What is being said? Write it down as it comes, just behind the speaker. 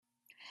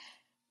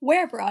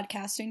We're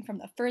broadcasting from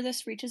the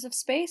furthest reaches of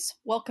space.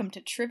 Welcome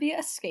to Trivia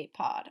Escape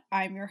Pod.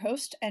 I'm your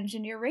host,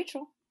 Engineer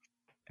Rachel.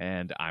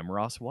 And I'm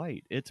Ross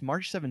White. It's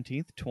March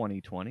 17th,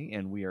 2020,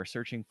 and we are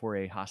searching for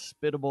a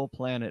hospitable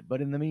planet.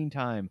 But in the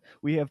meantime,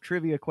 we have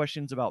trivia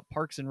questions about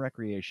parks and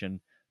recreation,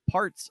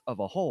 parts of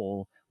a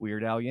whole,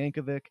 Weird Al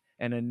Yankovic,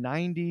 and a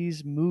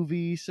 90s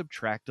movie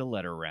subtract a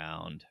letter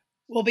round.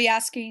 We'll be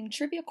asking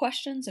trivia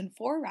questions in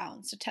 4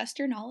 rounds to test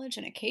your knowledge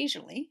and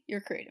occasionally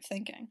your creative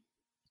thinking.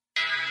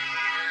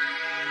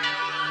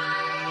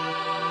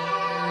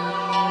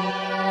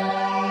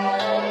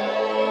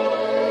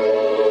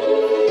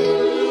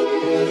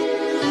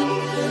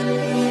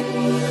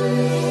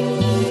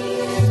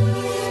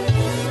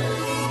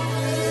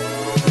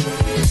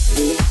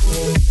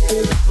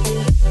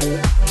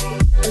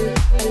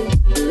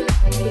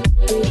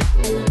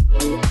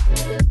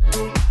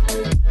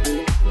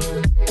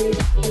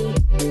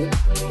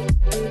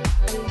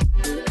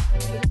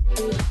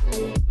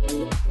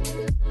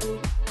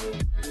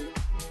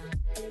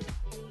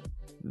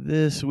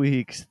 This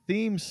week's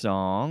theme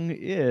song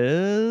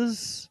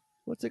is...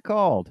 what's it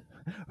called?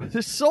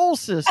 The Soul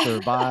Sister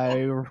by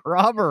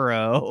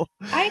Robero.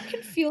 I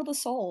can feel the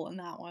soul in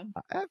that one.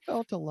 I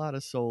felt a lot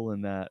of soul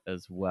in that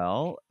as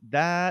well.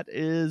 That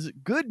is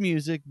good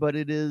music, but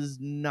it is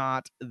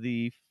not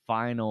the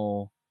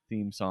final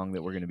theme song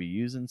that we're going to be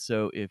using.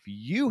 So if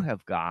you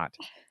have got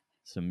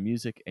some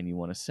music and you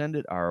want to send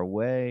it our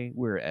way,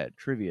 we're at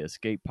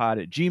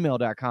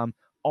triviaescapepod@gmail.com.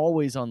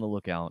 Always on the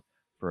lookout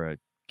for a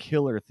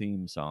killer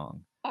theme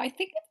song. I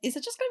think, is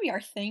it just going to be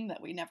our thing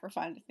that we never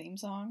find a theme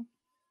song?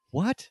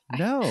 What?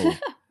 No.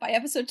 By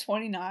episode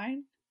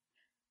 29?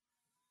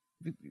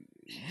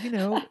 You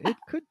know, it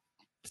could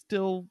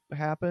still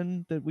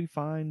happen that we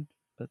find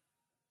a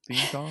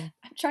theme song.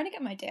 I'm trying to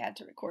get my dad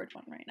to record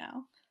one right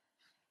now.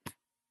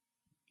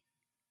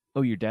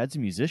 Oh, your dad's a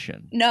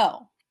musician?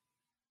 No.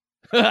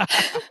 I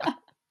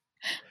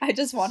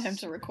just want him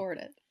to record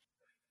it.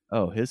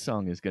 Oh, his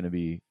song is going to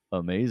be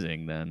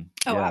amazing then.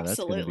 Oh, yeah,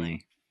 absolutely. That's going to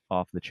be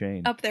off the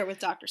chain. Up there with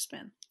Dr.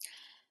 Spin.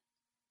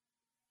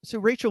 So,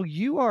 Rachel,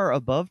 you are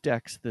above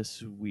decks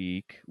this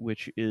week,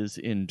 which is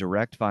in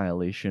direct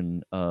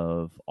violation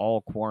of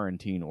all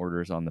quarantine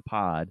orders on the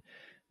pod.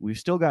 We've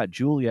still got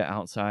Julia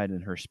outside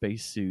in her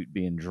spacesuit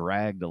being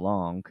dragged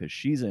along because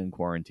she's in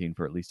quarantine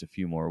for at least a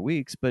few more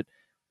weeks. But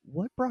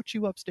what brought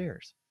you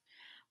upstairs?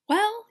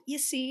 Well, you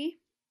see,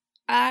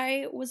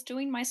 I was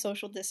doing my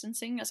social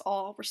distancing as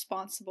all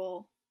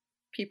responsible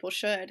people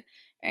should,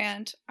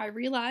 and I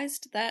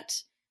realized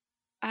that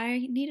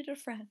I needed a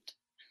friend.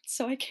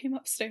 So I came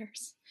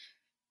upstairs.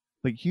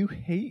 But you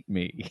hate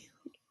me.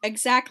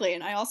 Exactly,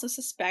 and I also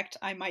suspect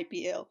I might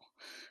be ill.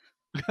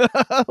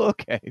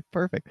 Okay,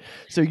 perfect.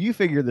 So you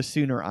figure the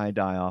sooner I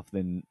die off,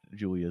 then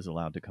Julia's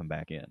allowed to come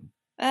back in.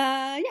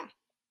 Yeah.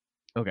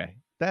 Okay,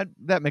 that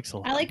makes a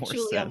lot more sense. I like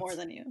Julia more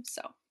than you,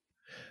 so.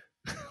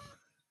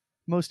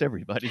 Most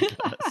everybody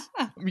does.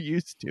 I'm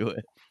used to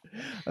it.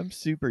 I'm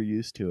super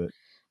used to it.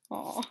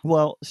 Aww.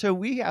 Well, so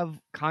we have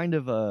kind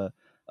of a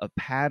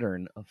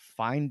pattern of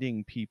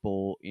finding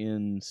people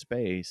in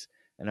space,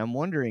 and I'm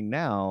wondering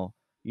now,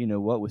 you know,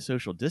 what with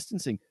social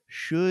distancing,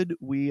 should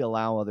we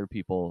allow other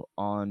people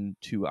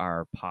onto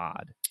our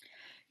pod?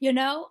 You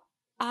know,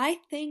 I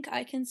think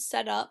I can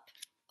set up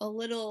a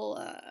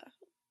little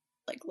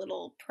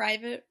little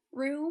private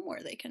room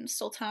where they can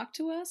still talk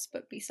to us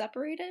but be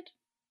separated.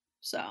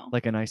 So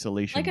like an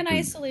isolation booth.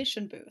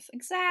 Isolation booth,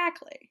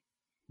 exactly.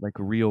 Like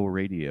real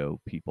radio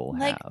people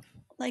have.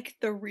 Like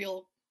the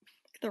real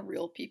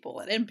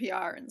people at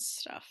NPR and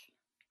stuff.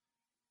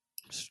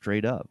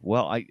 Straight up.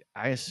 Well,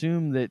 I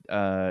assume that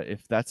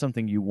if that's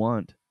something you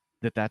want,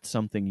 that's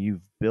something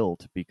you've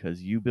built,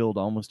 because you build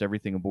almost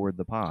everything aboard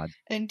the pod.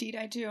 Indeed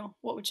I do.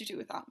 What would you do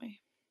without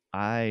me?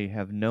 I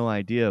have no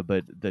idea,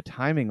 but the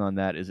timing on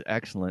that is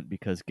excellent,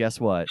 because guess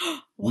what?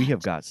 We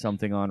have got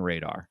something on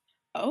radar.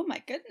 Oh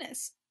my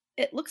goodness.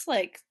 It looks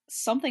like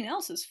something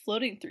else is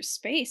floating through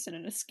space in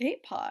an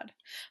escape pod,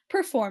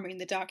 performing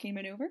the docking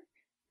maneuver,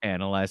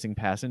 analyzing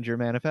passenger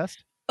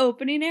manifest,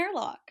 opening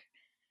airlock.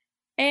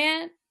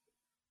 And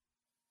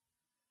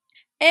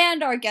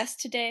our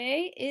guest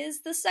today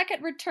is the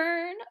second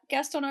return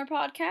guest on our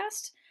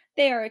podcast.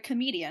 They are a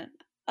comedian,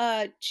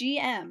 a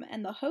GM,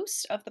 and the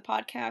host of the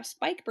podcast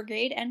Bike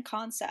Brigade and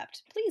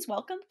Concept. Please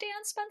welcome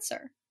Dan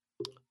Spencer.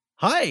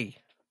 Hi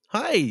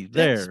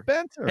there. Dan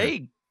Spencer.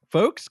 Hey,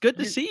 folks. Good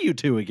to see you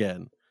two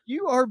again.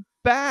 You are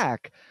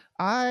back.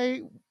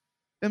 I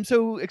am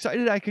so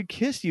excited I could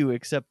kiss you,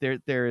 except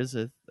there is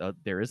a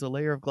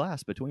layer of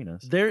glass between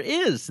us. There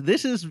is.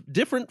 This is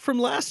different from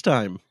last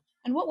time.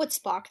 And what would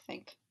Spock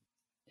think?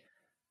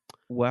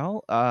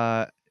 Well,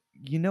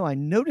 you know, I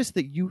noticed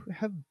that you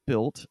have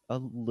built a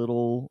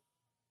little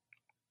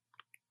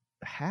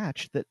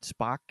hatch that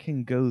Spock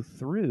can go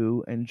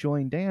through and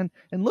join Dan.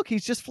 And look,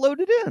 he's just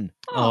floated in.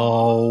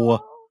 Oh,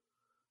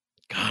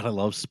 God, I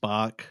love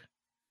Spock.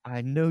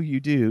 I know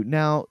you do.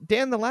 Now,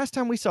 Dan, the last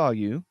time we saw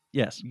you,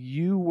 yes,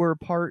 you were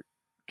part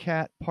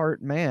cat,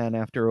 part man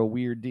after a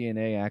weird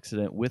DNA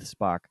accident with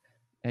Spock.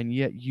 and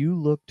yet you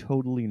look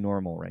totally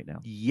normal right now.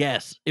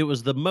 Yes, it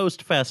was the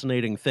most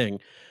fascinating thing.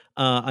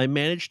 I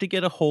managed to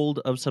get a hold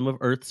of some of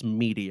Earth's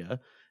media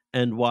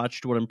and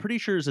watched what I'm pretty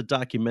sure is a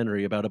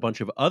documentary about a bunch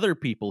of other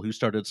people who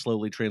started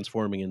slowly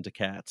transforming into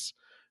cats.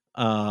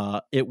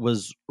 It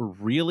was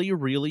really,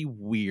 really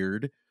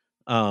weird.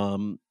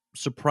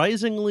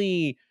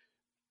 Surprisingly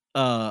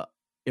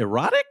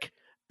erotic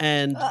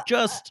and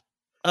just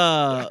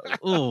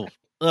oh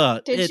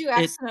Did you it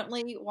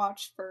accidentally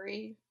watch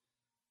furry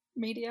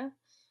media?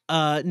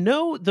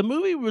 no, the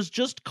movie was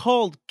just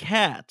called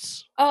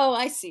Cats. Oh,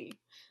 I see.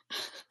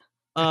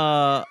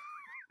 But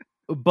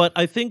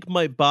I think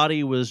my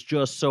body was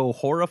just so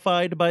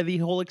horrified by the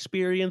whole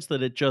experience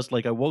that it just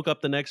like I woke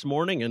up the next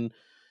morning and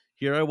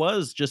here I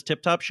was, just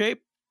tip top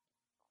shape.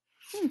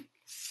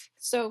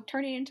 So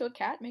turning into a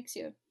cat makes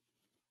you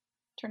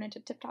turn into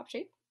tip-top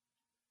shape?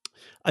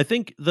 I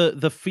think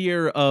the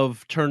fear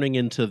of turning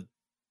into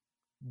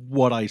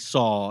what I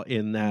saw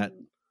in that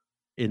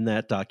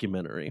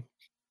documentary.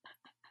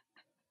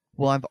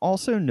 Well, I've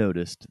also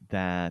noticed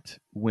that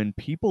when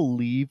people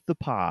leave the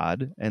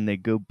pod and they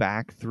go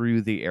back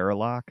through the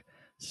airlock,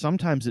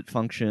 sometimes it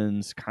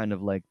functions kind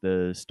of like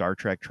the Star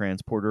Trek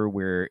transporter,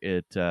 where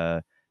it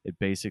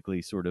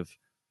basically sort of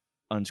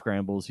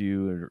unscrambles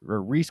you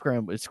or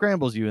rescrambles. It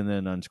scrambles you and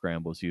then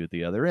unscrambles you at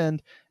the other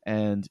end,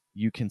 and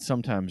you can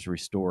sometimes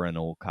restore an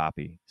old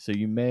copy. So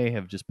you may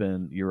have just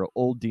been your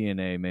old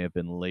DNA may have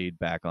been laid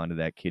back onto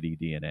that kitty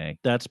DNA.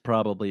 That's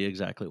probably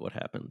exactly what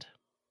happened.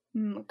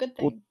 Good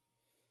thing. Well,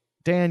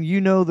 Dan, you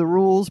know the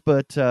rules,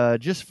 but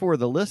just for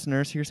the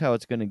listeners, here's how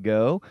it's going to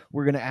go.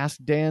 We're going to ask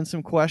Dan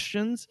some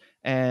questions,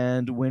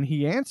 and when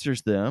he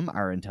answers them,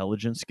 our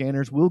intelligence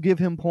scanners will give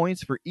him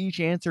points for each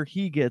answer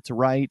he gets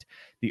right.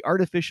 The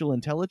artificial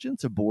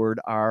intelligence aboard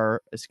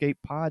our escape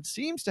pod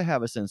seems to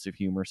have a sense of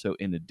humor, so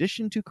in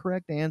addition to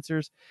correct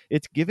answers,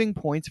 it's giving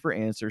points for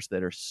answers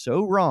that are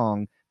so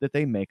wrong that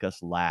they make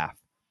us laugh.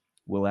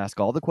 We'll ask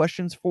all the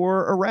questions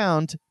for a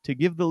round to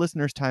give the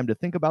listeners time to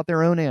think about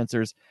their own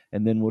answers,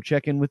 and then we'll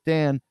check in with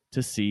Dan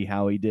to see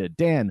how he did.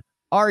 Dan,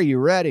 are you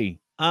ready?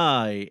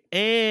 I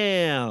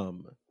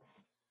am.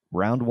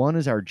 Round 1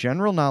 is our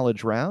general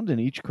knowledge round,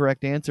 and each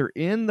correct answer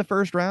in the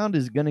first round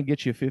is going to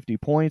get you 50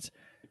 points.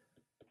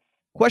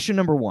 Question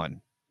number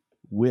 1.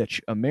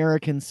 Which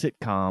American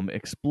sitcom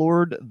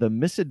explored the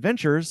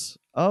misadventures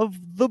of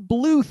the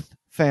Bluth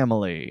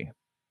family?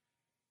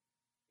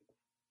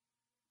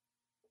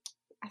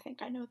 I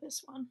think I know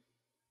this one.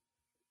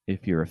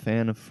 If you're a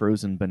fan of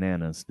frozen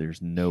bananas, there's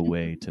no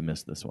way to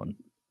miss this one.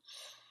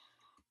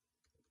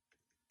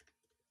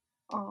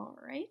 All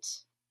right.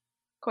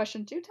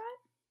 Question 2 time?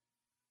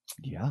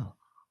 Yeah.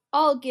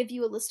 I'll give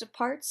you a list of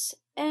parts,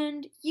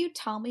 and you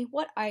tell me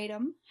what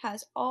item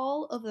has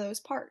all of those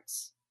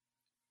parts.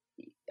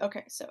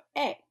 Okay, so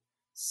A,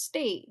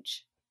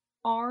 stage,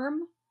 arm,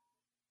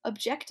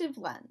 objective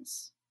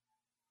lens.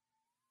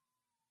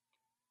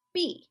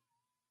 B,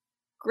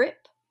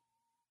 grip,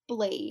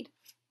 blade,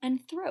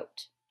 and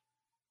throat.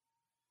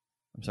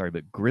 I'm sorry,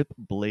 but grip,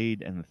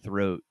 blade, and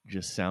throat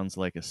just sounds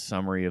like a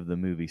summary of the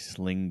movie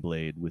Sling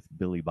Blade with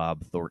Billy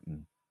Bob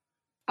Thornton.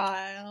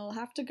 I'll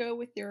have to go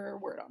with your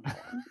word on that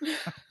one.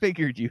 I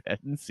figured you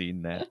hadn't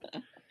seen that.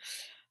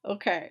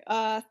 Okay,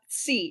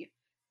 C,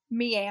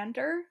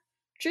 meander,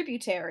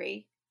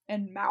 tributary,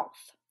 and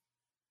mouth.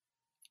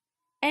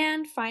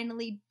 And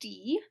finally,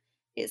 D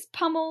is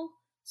pummel,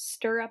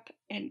 stirrup,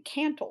 and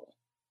cantle.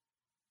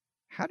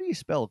 How do you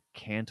spell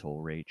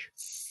cantle, Rach?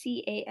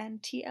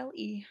 Cantle.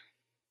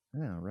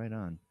 Yeah, right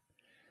on.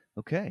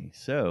 Okay,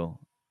 so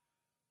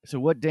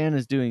what Dan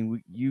is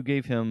doing, you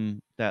gave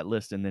him that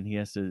list, and then he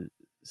has to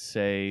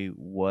say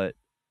what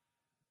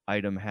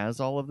item has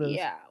all of those?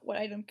 Yeah, what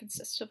item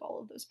consists of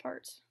all of those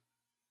parts?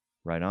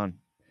 Right on.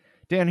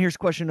 Dan, here's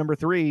question number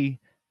 3.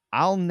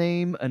 I'll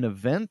name an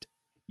event.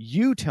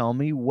 You tell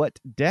me what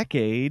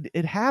decade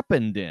it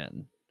happened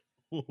in.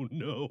 Oh,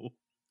 no.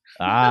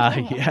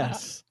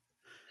 Yes.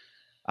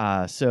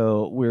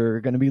 So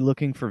we're going to be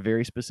looking for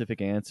very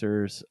specific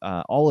answers.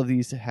 All of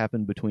these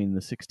happened between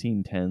the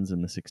 1610s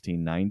and the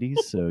 1690s,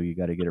 so you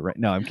got to get it right.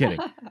 No, I'm kidding.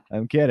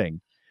 I'm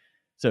kidding.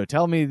 So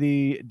tell me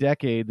the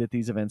decade that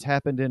these events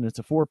happened in. It's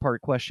a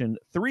 4-part question.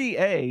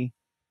 3A,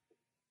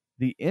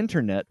 the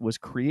internet was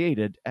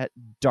created at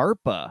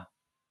DARPA,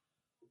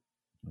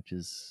 which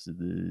is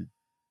the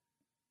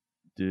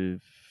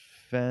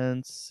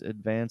Defense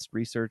Advanced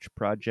Research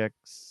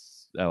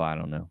Projects. Oh, I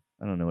don't know.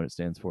 I don't know what it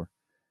stands for.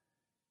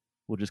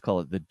 We'll just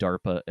call it the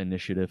DARPA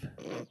initiative.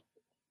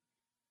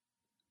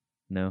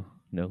 No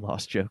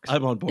lost jokes.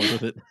 I'm on board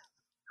with it.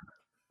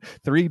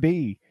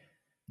 3B,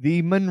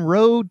 the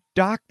Monroe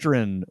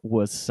Doctrine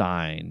was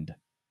signed.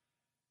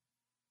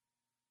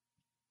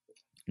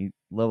 You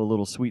love a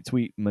little sweet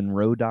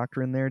Monroe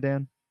Doctrine there,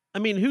 Dan? I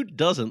mean, who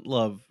doesn't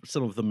love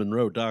some of the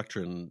Monroe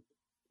Doctrine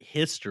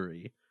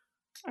history?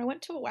 I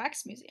went to a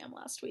wax museum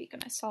last week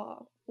and I saw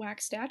a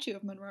wax statue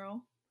of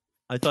Monroe.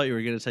 I thought you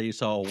were going to say you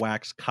saw a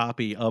wax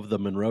copy of the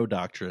Monroe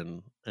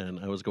Doctrine, and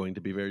I was going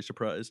to be very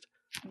surprised.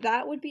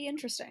 That would be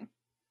interesting.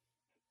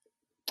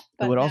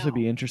 But it would also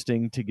be now-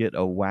 interesting to get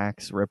a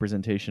wax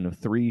representation of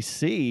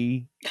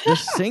 3C, the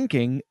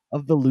sinking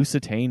of the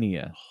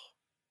Lusitania.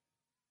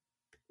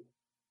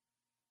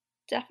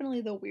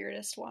 Definitely the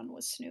weirdest one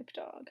was Snoop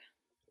Dogg.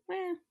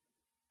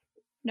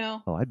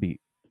 No, Oh, I'd be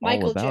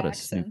Michael all about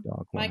Jackson. a Snoop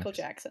Dogg wax. Michael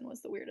Jackson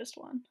was the weirdest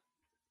one.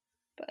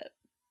 But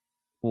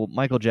Well,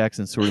 Michael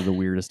Jackson's sort of the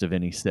weirdest of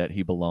any set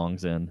he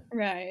belongs in.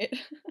 right.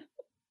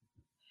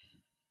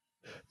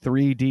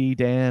 3D,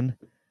 Dan.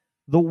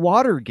 The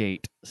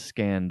Watergate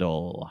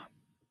scandal.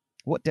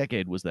 What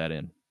decade was that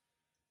in?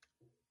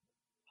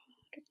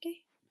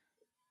 Okay.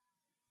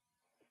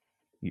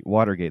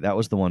 Watergate. That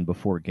was the one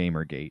before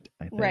Gamergate,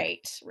 I think.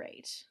 Right.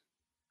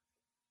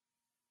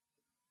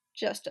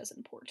 Just as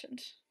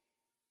important.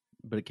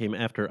 But it came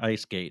after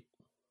Icegate.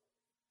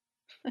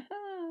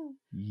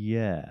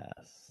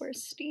 Yes. Or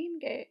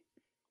Steamgate.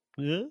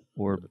 Yeah.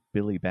 Or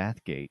Billy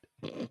Bathgate.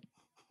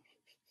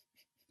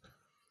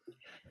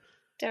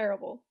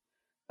 Terrible.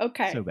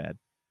 Okay. So bad.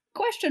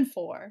 Question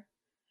 4.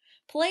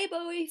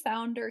 Playboy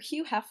founder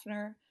Hugh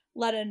Hefner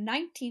led a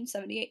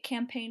 1978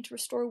 campaign to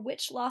restore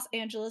which Los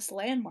Angeles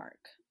landmark?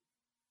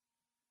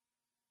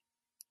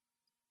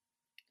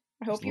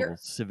 I hope Just a little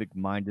civic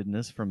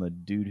mindedness from a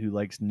dude who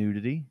likes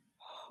nudity.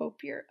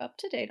 you're up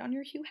to date on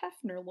your Hugh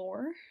Hefner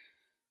lore.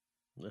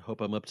 I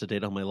hope I'm up to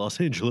date on my Los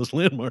Angeles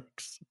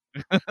landmarks.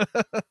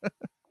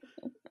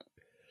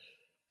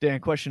 Dan,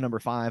 question number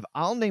 5.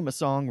 I'll name a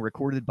song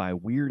recorded by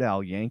Weird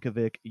Al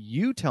Yankovic.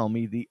 You tell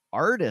me the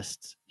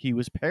artists he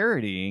was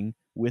parodying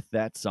with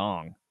that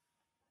song.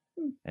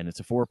 And it's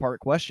a 4-part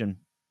question.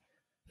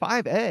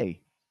 5A.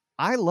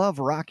 I love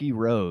Rocky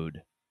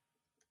Road.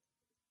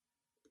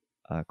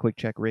 Quick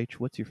check, Rach.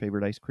 What's your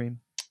favorite ice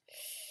cream?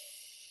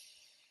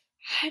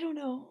 I don't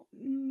know.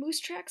 Moose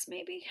Tracks,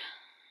 maybe?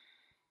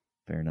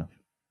 Fair enough.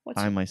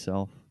 What's I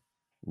myself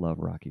love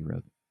Rocky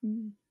Road.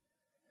 Mm.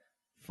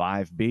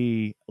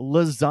 5B,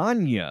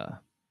 lasagna.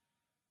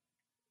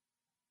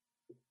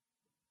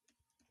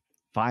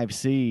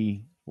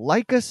 5C,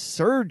 like a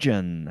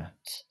surgeon.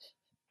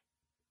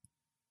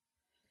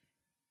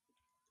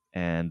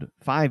 And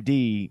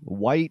 5D,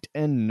 white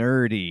and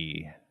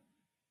nerdy.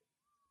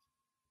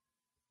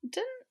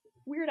 Didn't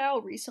Weird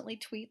Al recently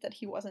tweet that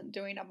he wasn't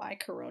doing a My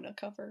Corona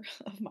cover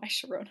of My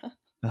Sharona?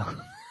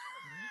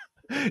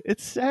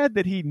 It's sad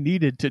that he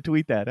needed to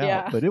tweet that out,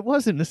 Yeah. but it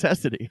was a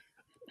necessity.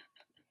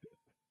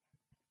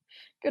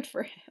 Good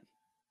for him.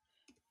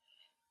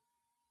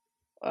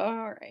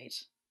 All right.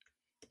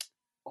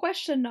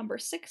 Question number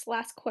 6,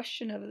 last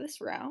question of this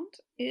round,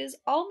 is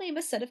I'll name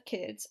a set of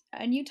kids,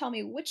 and you tell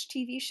me which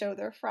TV show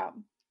they're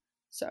from.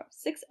 So,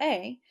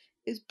 6A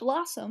is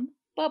Blossom,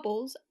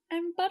 Bubbles,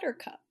 and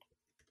Buttercup.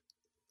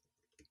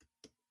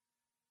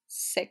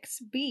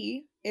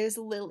 6B is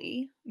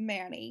Lily,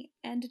 Manny,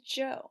 and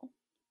Joe.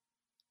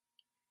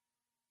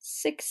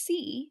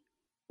 6C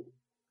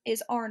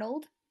is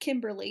Arnold,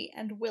 Kimberly,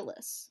 and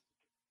Willis.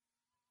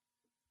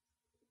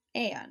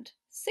 And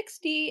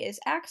 6D is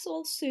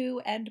Axel,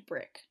 Sue, and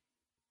Brick.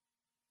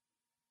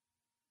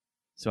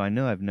 So I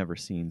know I've never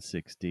seen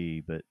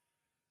 6D, but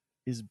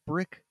is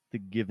Brick the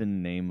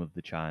given name of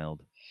the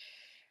child?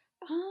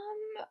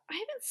 I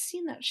haven't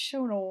seen that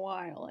show in a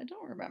while. I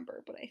don't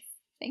remember, but I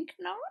think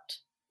not.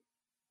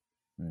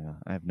 Yeah,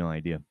 I have no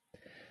idea.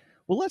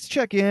 Well, let's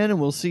check in and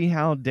we'll see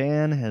how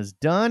Dan has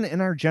done in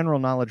our general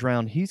knowledge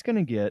round. He's going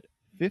to get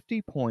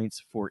 50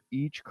 points for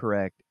each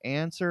correct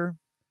answer.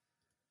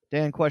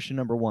 Dan, question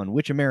number 1.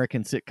 Which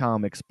American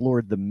sitcom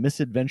explored the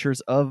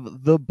misadventures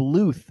of the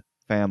Bluth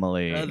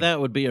family? That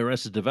would be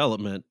Arrested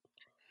Development.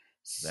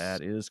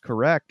 That is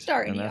correct.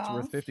 Starting and that's you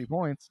worth off 50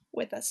 points.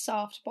 with a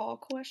softball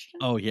question.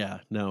 Oh, yeah.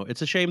 No,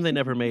 it's a shame they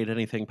never made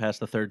anything past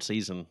the 3rd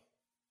season.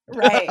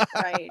 Right.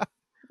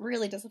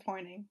 Really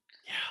disappointing.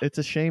 It's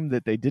a shame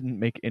that they didn't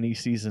make any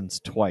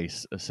seasons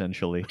twice,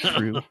 essentially,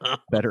 through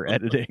better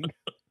editing.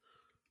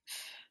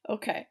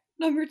 Okay.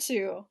 Number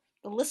 2.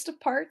 The list of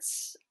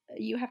parts.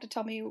 You have to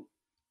tell me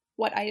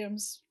what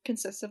items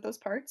consist of those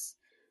parts.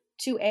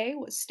 2A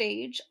was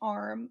stage,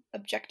 arm,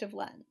 objective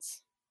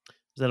lens.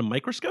 Is that a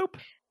microscope?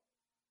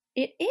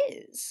 It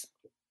is.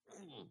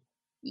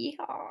 Yeah.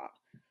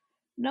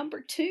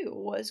 Number 2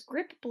 was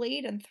grip,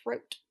 blade, and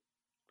throat.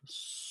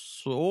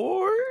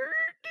 Sword?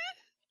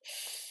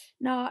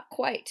 Not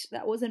quite.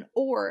 That was an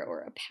oar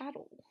or a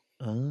paddle.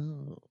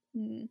 Oh.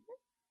 Mm-hmm.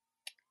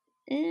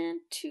 And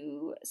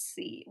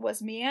 2C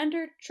was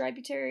meander,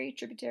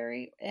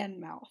 tributary, and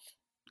mouth.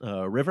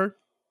 River?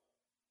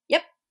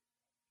 Yep.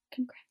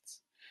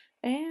 Congrats.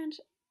 And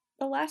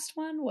the last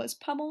one was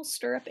pummel,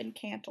 stirrup, and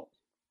cantle.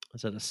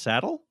 Is that a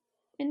saddle?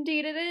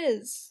 Indeed it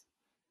is.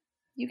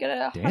 You get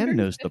a Dan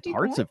knows the 150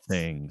 parts of points?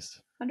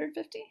 things.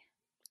 150?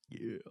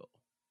 Yeah.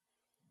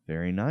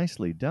 Very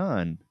nicely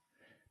done.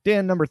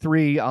 Dan, number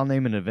 3, I'll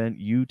name an event.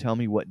 You tell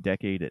me what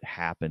decade it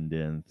happened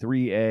in.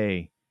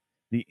 3A,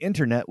 the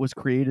internet was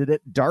created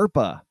at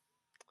DARPA.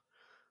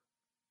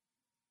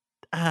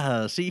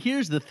 See,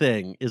 here's the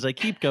thing, is I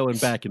keep going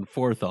back and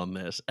forth on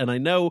this, and I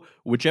know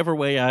whichever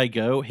way I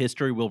go,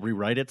 history will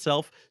rewrite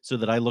itself so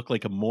that I look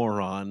like a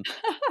moron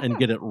and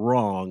get it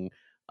wrong.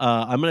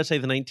 I'm going to say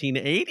the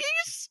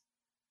 1980s.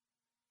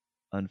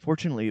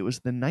 Unfortunately, it was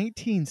the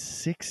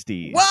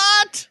 1960s.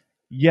 What?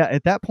 Yeah,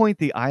 at that point,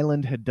 the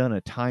island had done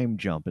a time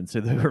jump, and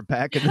so they were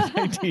back in the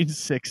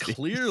 1960s.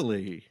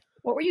 Clearly.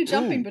 What were you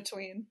jumping Ooh.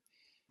 between?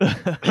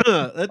 That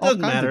All doesn't kinds of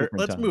matter. different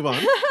Let's times. move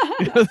on.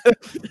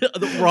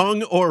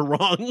 Wrong or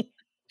wrong?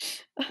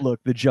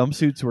 Look, the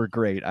jumpsuits were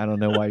great. I don't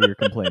know why you're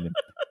complaining.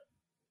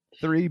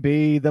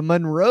 3B, the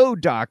Monroe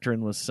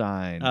Doctrine was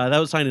signed. That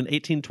was signed in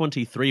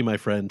 1823, my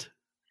friend.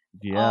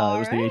 Yeah, it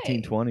was the Alright.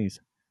 1820s.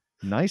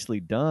 Nicely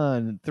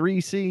done.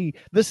 3C,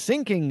 the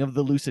sinking of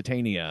the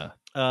Lusitania.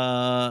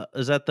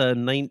 Is that the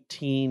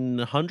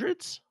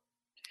 1900s?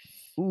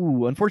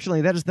 Ooh,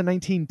 unfortunately, that is the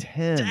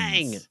 1910s.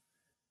 Dang.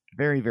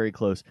 Very, very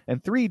close.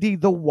 And 3D,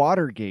 the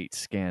Watergate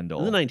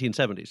scandal. In the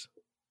 1970s.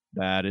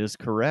 That is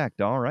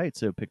correct. All right,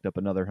 so picked up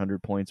another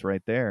 100 points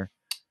right there.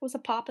 Was a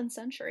poppin'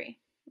 century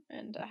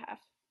and a half.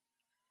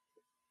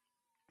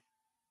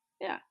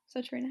 Yeah,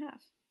 century and a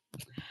half.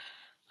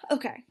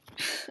 Okay.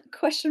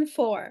 Question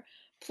 4.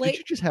 Did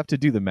you just have to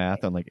do the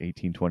math on like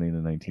 1820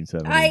 to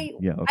 1970?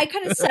 Yeah, okay. I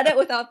kind of said it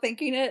without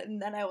thinking it,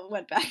 and then I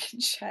went back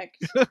and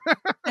checked.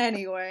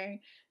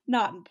 Anyway,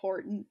 not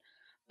important.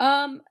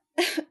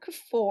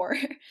 4.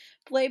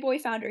 Playboy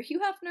founder Hugh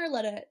Hefner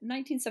led a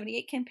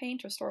 1978 campaign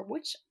to restore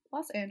which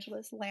Los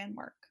Angeles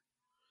landmark?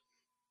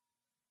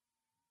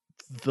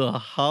 The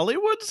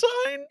Hollywood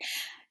sign?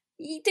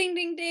 Ding,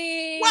 ding,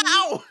 ding!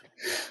 Wow!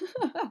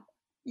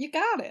 You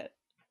got it.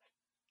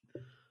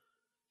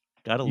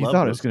 Gotta You love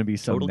thought it those was going to be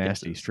some total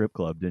nasty guesses. strip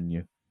club, didn't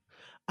you?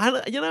 I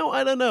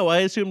don't know. I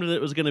assumed that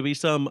it was going to be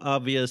some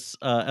obvious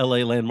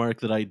LA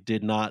landmark that I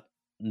did not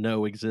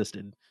know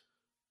existed.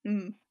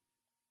 Mm.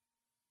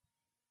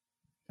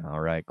 All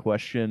right,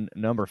 question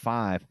number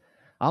 5.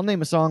 I'll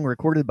name a song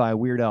recorded by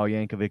Weird Al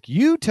Yankovic.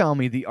 You tell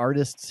me the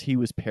artists he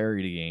was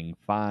parodying.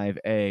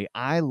 5A,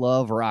 I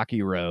Love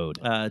Rocky Road.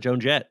 Joan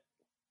Jett.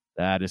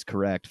 That is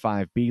correct.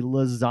 5B,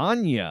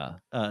 Lasagna.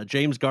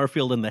 James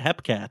Garfield and the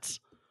Hepcats.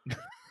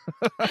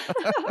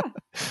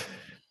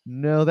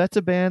 No, that's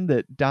a band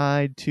that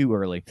died too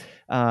early.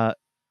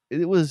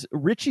 It was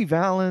Richie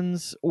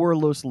Valens or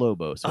Los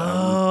Lobos. So we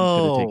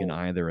could have taken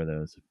either of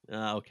those.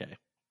 Okay.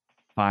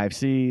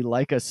 5C,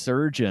 Like a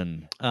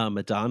Surgeon.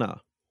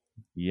 Madonna.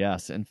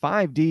 Yes. And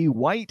 5D,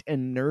 White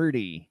and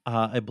Nerdy.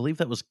 I believe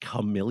that was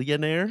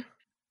Chameleonaire.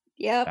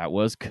 Yep. That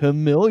was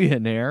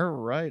Chameleonaire.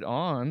 Right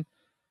on.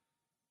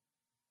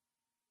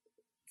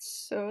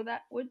 So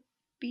that would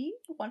be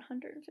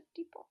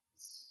 150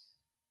 points.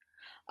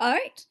 All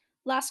right.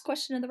 Last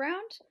question of the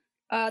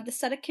round. The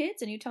set of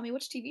kids, and you tell me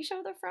which TV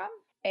show they're from.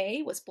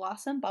 A was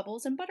Blossom,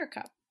 Bubbles, and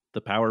Buttercup.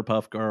 The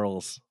Powerpuff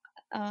Girls.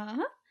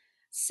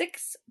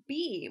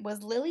 6B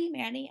was Lily,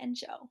 Manny, and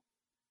Joe.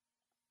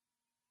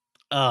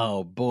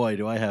 Oh boy,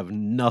 do I have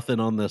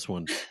nothing on this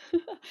one.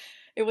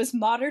 It was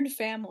Modern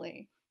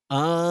Family.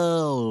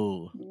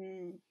 Oh.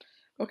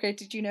 Okay,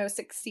 did you know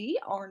 6C,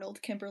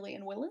 Arnold, Kimberly,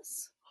 and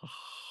Willis?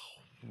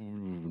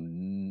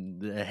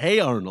 Hey,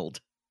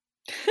 Arnold.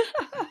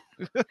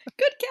 Good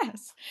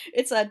guess.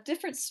 It's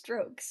Different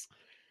Strokes.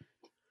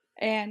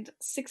 And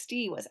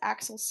 6D was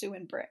Axel, Sue,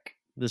 and Brick.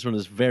 This one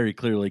is very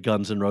clearly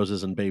Guns N'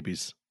 Roses and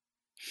Babies.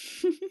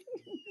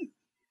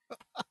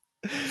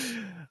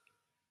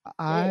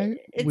 I would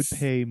It's-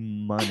 pay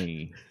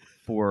money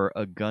for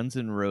a Guns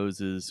N'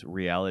 Roses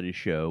reality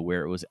show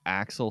where it was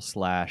Axel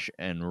Slash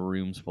and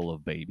rooms full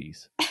of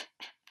babies.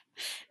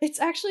 It's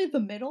actually the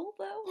middle,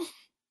 though.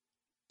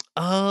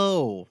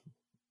 Oh.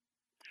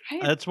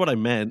 That's what I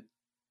meant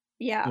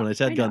Yeah. when I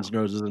said Guns N'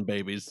 Roses and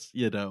Babies.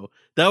 You know,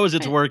 that was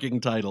its working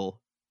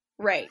title.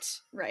 Right.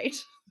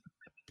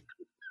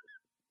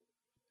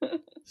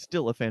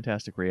 Still a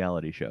fantastic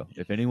reality show,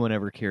 if anyone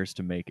ever cares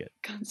to make it.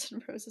 Guns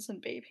N' Roses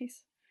and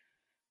Babies.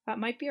 That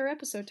might be our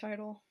episode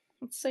title.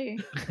 Let's see.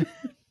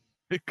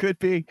 It could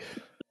be.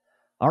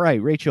 All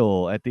right,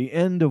 Rachel, at the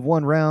end of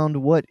one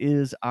round, what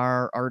is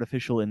our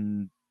artificial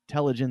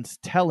intelligence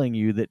telling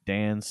you that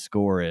Dan's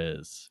score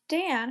is?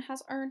 Dan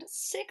has earned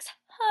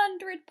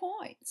 600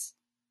 points.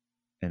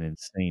 An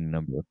insane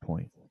number of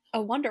points.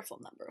 A wonderful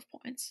number of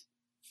points.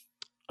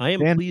 I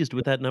am Dan- pleased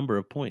with that number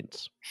of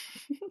points.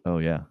 Oh,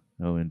 yeah.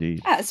 Oh,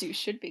 indeed. As you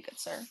should be, good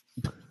sir.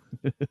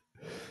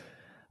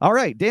 All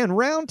right, Dan,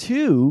 round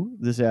 2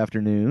 this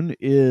afternoon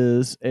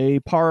is a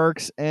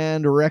parks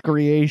and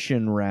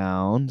recreation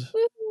round.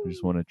 I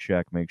just want to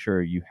check, make sure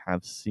you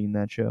have seen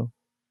that show.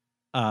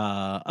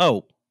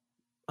 A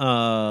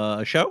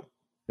show?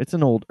 It's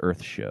an old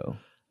Earth show.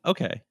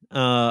 Okay.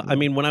 I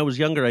mean, when I was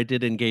younger, I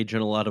did engage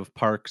in a lot of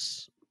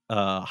parks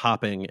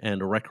hopping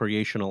and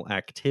recreational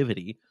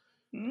activity.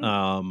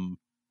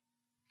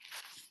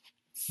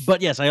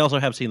 But yes, I also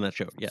have seen that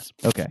show. Yes.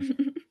 Okay.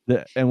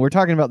 And we're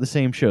talking about the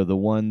same show, the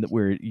one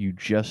where you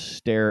just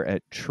stare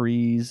at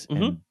trees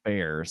and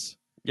bears.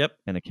 Yep.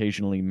 And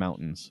occasionally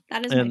mountains.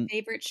 That is my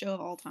favorite show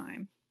of all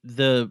time.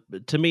 To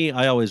me,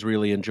 I always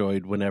really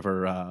enjoyed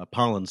whenever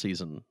pollen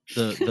season.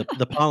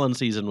 The pollen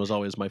season was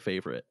always my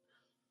favorite.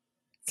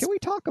 Can we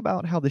talk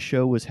about how the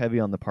show was heavy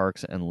on the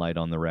parks and light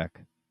on the rec?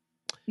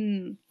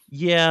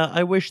 Yeah,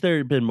 I wish there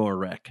had been more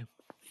rec.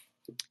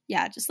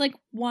 Yeah, just like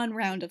one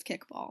round of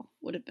kickball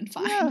would have been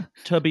fine. Yeah.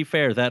 To be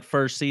fair, that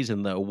first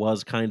season, though,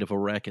 was kind of a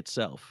wreck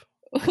itself.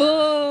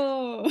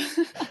 Oh,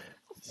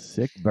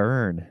 Sick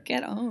burn.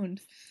 get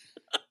owned.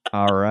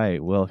 All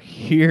right. Well,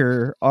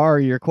 here are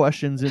your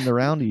questions in the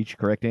round. Each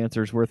correct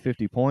answer is worth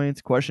 50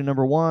 points. Question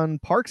number 1.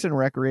 Parks and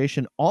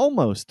Recreation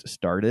almost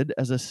started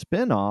as a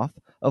spin-off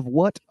of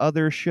what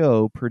other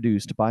show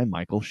produced by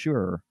Michael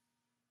Schur?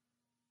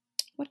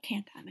 What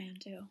can't that man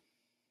do?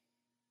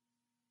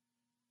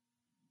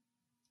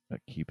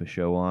 Keep a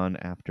show on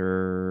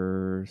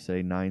after,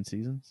 say, 9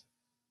 seasons?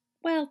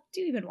 Well,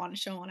 do you even want a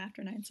show on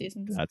after 9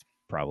 seasons? That's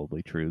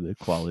probably true. The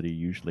quality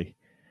usually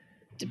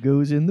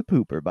goes in the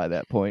pooper by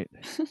that point.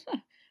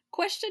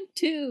 Question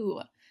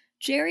 2.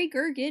 Jerry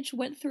Gergich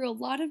went through a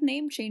lot of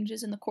name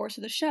changes in the course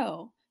of the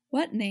show.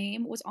 What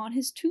name was on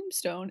his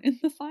tombstone in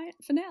the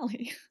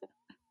finale?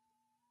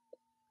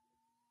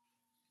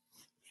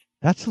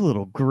 That's a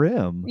little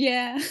grim.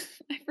 Yeah,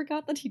 I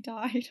forgot that he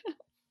died.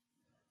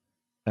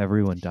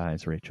 Everyone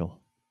dies, Rachel.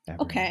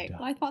 Everyone Okay, dies.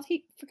 well, I thought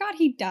forgot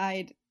he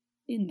died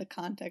in the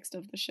context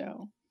of the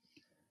show.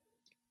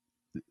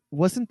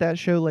 Wasn't that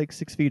show like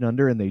 6 Feet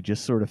Under and they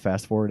just sort of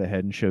fast forward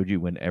ahead and showed you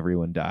when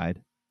everyone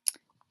died?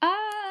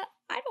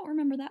 I don't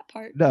remember that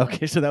part. No,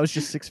 okay, so that was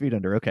just 6 Feet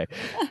Under. Okay.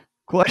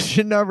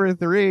 Question number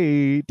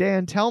 3.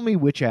 Dan, tell me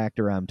which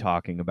actor I'm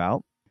talking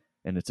about.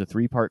 And it's a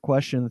 3-part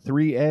question.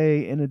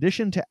 3A, in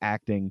addition to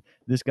acting,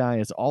 this guy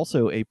is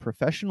also a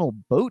professional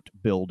boat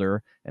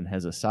builder and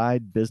has a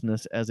side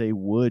business as a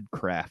wood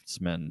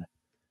craftsman.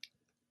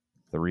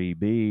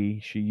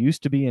 3B, she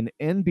used to be an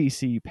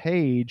NBC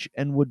page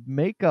and would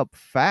make up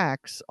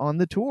facts on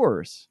the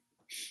tours.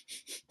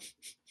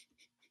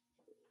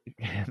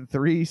 And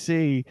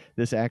 3C,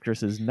 this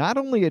actress is not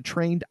only a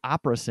trained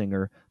opera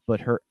singer,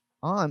 but her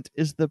aunt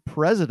is the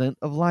president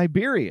of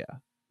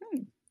Liberia.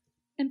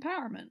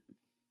 Empowerment.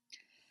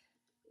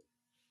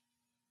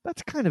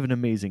 That's kind of an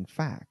amazing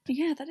fact.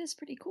 Yeah, that is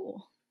pretty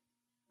cool.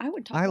 I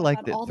would talk I about like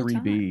that that all the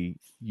 3B time.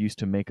 used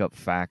to make up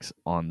facts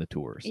on the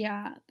tours.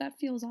 Yeah, that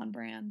feels on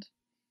brand.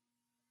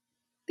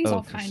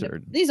 Oh, for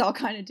certain. These all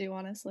kind of do,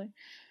 honestly.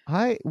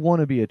 I want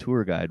to be a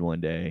tour guide one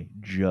day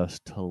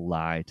just to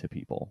lie to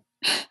people.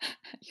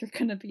 You're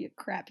gonna be a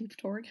crappy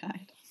tour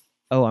guide.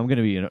 Oh, I'm going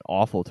to be an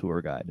awful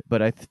tour guide.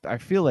 But I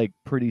feel like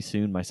pretty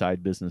soon my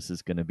side business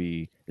is going to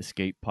be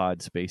escape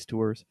pod space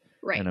tours.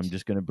 Right. And I'm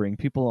just going to bring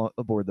people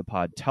aboard the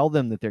pod, tell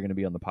them that they're going to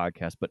be on the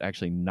podcast, but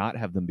actually not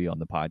have them be on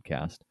the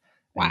podcast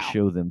and Wow.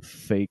 show them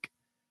fake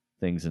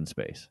things in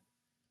space.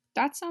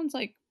 That sounds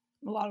like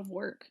a lot of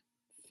work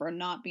for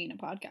not being a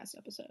podcast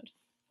episode.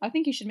 I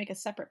think you should make a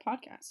separate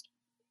podcast.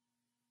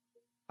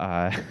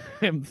 I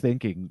am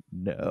thinking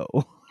no.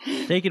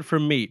 Take it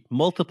from me.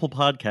 Multiple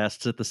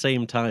podcasts at the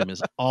same time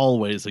is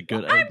always a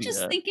good idea. I'm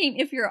just thinking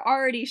if you're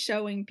already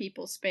showing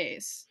people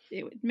space,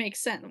 it would make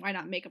sense. Why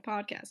not make a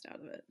podcast out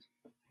of it?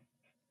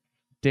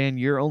 Dan,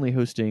 you're only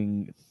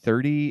hosting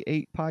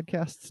 38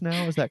 podcasts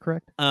now. Is that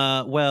correct?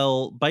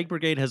 Well, Bike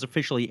Brigade has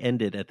officially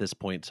ended at this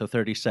point, so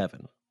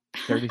 37.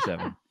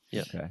 37.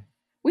 Yeah. Okay.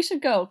 We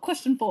should go.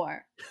 Question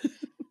 4.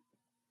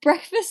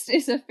 Breakfast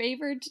is a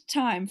favored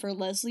time for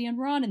Leslie and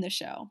Ron in the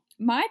show.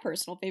 My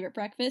personal favorite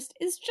breakfast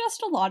is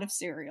just a lot of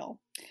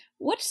cereal.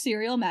 Which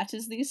cereal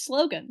matches these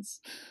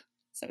slogans?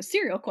 So,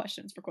 cereal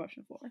questions for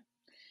question 4.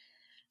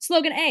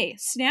 Slogan A,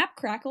 Snap,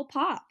 Crackle,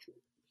 Pop.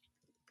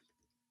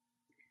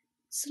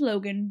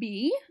 Slogan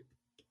B,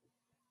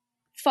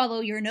 Follow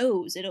your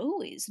nose, it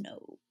always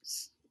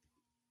knows.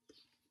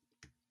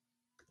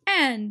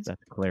 And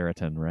That's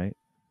Claritin, right?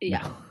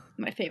 yeah, No.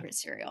 my favorite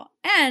cereal.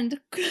 And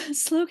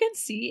slogan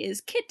C is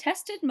Kid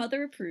Tested,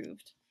 Mother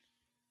Approved.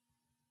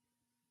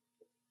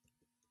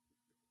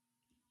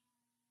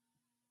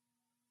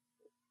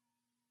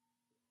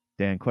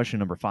 Dan, question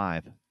number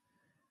 5.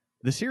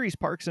 The series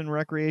Parks and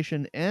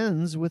Recreation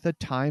ends with a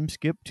time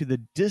skip to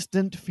the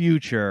distant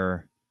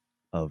future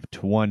of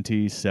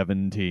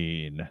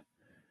 2017.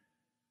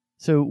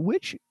 So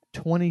which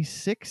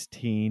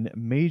 2016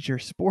 major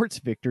sports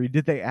victory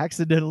did they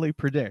accidentally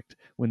predict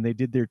when they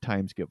did their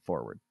time skip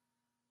forward?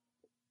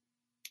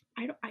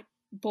 I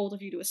bold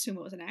of you to assume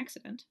it was an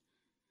accident.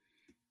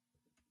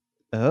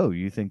 Oh,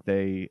 you think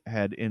they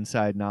had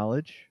inside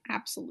knowledge?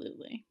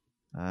 Absolutely.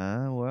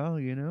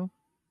 Well,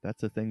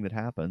 that's a thing that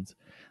happens.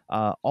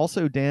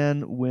 Also,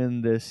 Dan,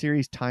 when the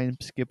series time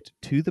skipped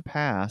to the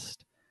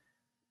past,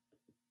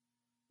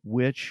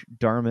 which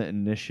Dharma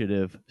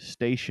Initiative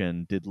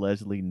station did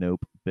Leslie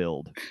Knope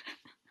build?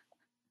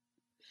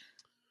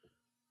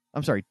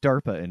 I'm sorry,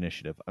 DARPA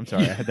Initiative. I'm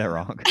sorry, I had that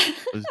wrong.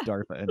 It was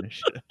DARPA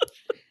Initiative.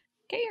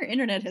 Get your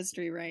internet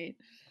history right.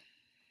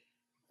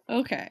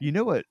 Okay. You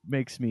know what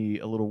makes me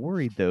a little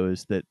worried, though,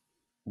 is that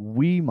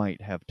we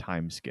might have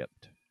time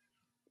skipped.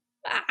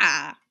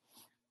 I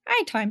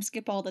time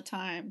skip all the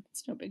time.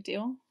 It's no big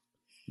deal.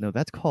 No,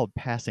 that's called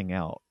passing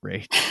out,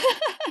 right?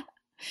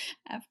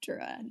 After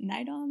a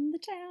night on the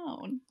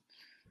town.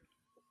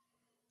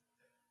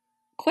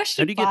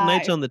 Question How do you get 5.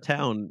 nights on the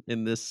town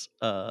in this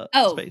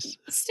space?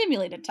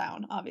 Stimulated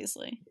town,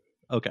 obviously.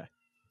 Okay.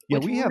 Yeah,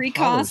 with we have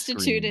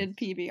reconstituted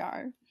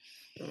PBR.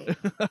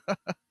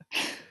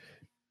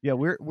 Yeah,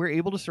 we're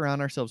able to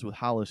surround ourselves with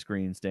hollow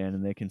screens, Dan,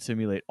 and they can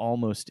simulate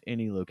almost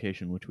any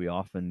location, which we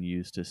often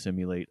use to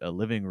simulate a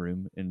living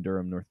room in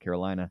Durham, North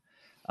Carolina.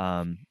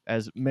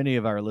 As many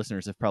of our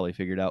listeners have probably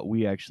figured out,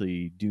 we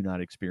actually do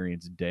not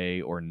experience day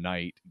or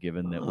night,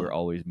 given that we're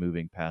always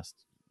moving past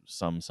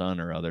some sun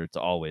or other. It's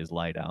always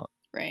light out.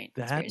 Right.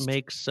 That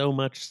makes so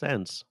much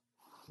sense.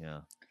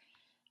 Yeah.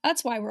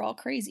 That's why we're all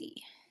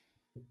crazy.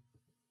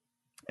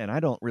 And I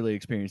don't really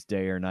experience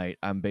day or night.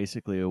 I'm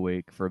basically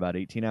awake for about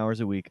 18 hours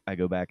a week. I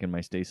go back in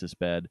my stasis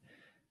bed.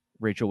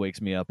 Rachel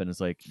wakes me up and is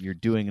like, "You're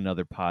doing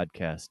another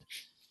podcast.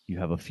 You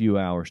have a few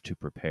hours to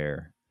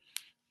prepare."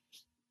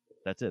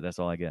 That's it. That's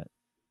all I get.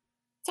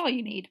 That's all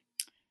you need.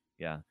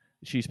 Yeah.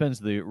 She spends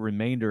the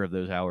remainder of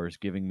those hours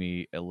giving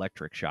me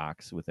electric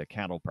shocks with a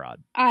cattle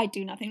prod. I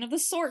do nothing of the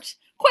sort.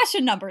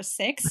 Question number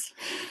 6.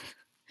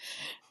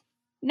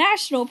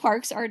 National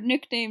parks are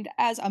nicknamed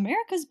as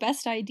America's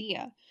best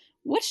idea.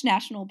 Which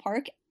national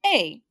park,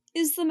 A,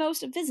 is the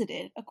most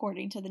visited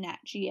according to the Nat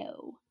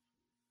Geo?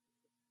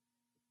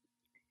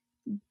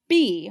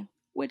 B,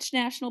 which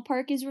national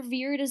park is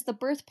revered as the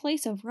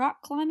birthplace of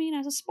rock climbing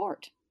as a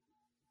sport?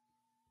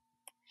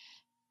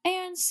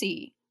 And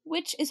C,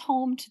 which is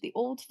home to the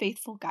Old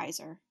Faithful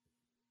Geyser?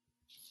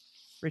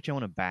 Rich, I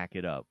want to back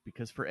it up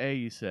because for A,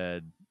 you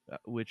said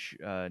which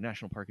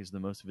national park is the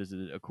most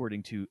visited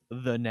according to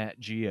the Nat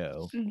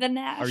Geo. The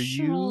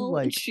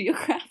National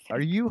Geographic. Are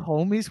you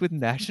homies with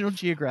National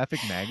Geographic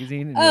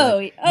magazine? And Oh,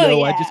 like, oh no,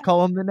 yeah. I just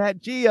call them the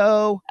Nat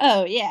Geo.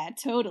 Oh yeah,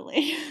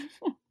 totally.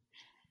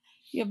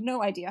 You have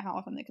no idea how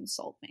often they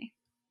consult me.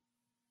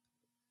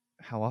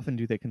 How often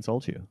do they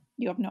consult you?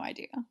 You have no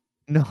idea.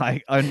 No,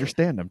 I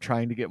understand. I'm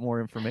trying to get more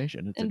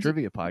information. It's a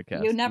trivia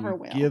podcast. You never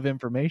we will. give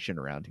information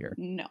around here.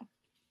 No.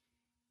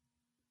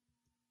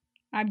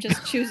 I'm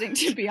just choosing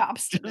to be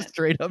obstinate. Just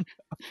straight up.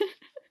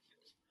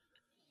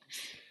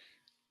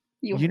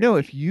 You know,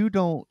 if you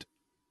don't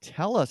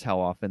tell us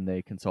how often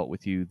they consult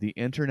with you, the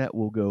internet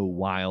will go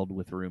wild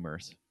with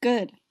rumors.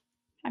 Good.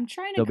 I'm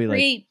trying to They'll be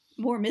create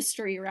more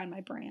mystery around my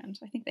brand.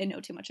 I think they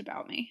know too much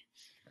about me.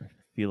 I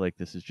feel like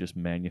this is just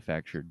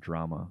manufactured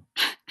drama.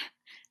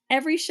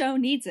 Every show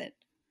needs it.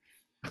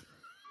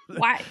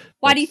 Why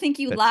do you think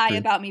you lie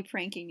about me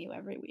pranking you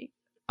every week?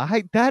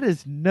 That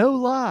is no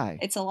lie.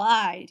 It's a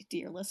lie,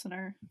 dear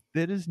listener.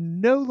 That is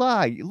no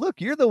lie.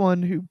 Look, you're the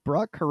one who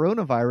brought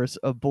coronavirus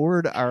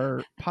aboard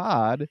our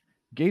pod,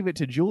 gave it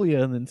to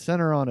Julia, and then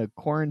sent her on a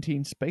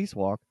quarantine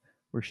spacewalk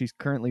where she's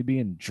currently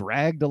being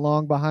dragged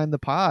along behind the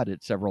pod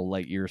at several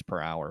light years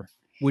per hour.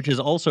 Which is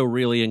also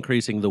really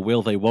increasing the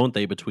will they, won't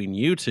they between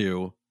you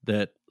two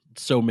that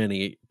so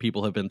many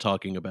people have been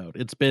talking about.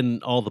 It's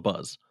been all the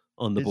buzz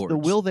on the boards. The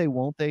will they,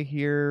 won't they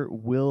here?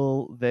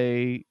 Will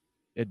they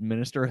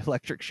administer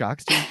electric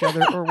shocks to each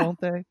other or won't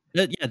they?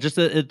 Yeah, just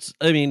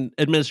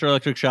administer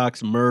electric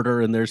shocks,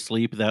 murder in their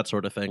sleep, that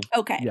sort of thing.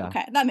 Okay, Yeah.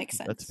 okay, that makes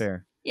sense. That's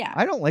fair. Yeah.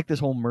 I don't like this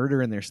whole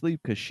murder in their sleep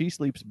because she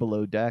sleeps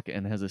below deck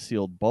and has a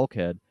sealed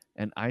bulkhead,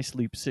 and I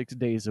sleep 6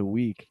 days a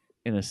week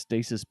in a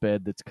stasis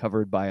bed that's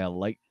covered by a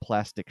light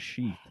plastic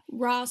sheath.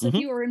 Ross, if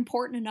you were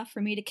important enough for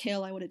me to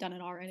kill, I would have done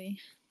it already.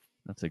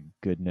 That's a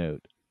good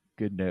note.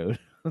 Good note.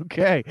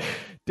 Okay.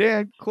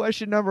 Dan,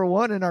 question number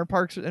 1 in our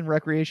Parks and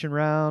Recreation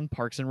round.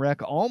 Parks and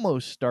Rec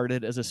almost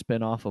started as a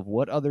spinoff of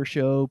what other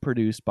show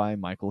produced by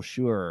Michael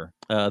Schur?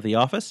 The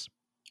Office?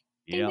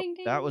 Yep. Ding,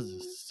 ding, That was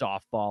ding. a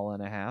softball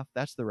and a half.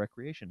 That's the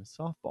recreation is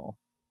softball.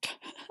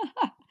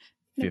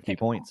 No 50 pickleball.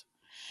 points.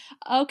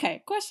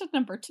 Okay, question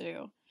number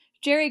 2.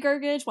 Jerry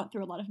Gergich went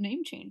through a lot of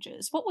name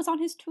changes. What was on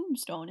his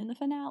tombstone in the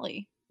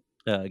finale?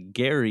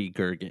 Gary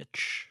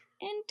Gergich.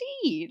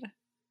 Indeed.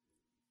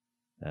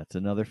 That's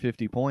another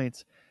 50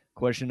 points.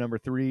 Question number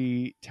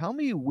 3. Tell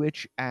me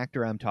which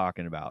actor I'm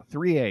talking about.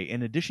 3A.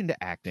 In addition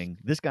to acting,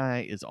 this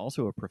guy is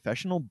also a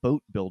professional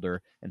boat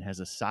builder and has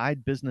a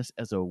side business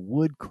as a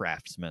wood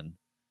craftsman.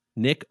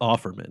 Nick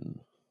Offerman.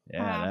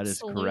 Yeah, that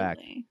is correct.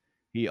 Absolutely.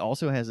 He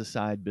also has a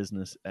side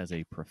business as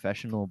a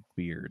professional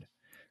beard.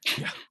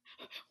 Yeah.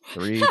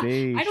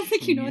 3B. I don't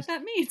think you know what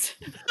that means.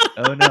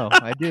 Oh, no,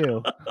 I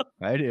do.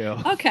 I do.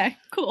 Okay,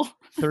 cool.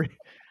 3.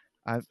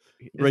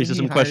 Raises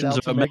some questions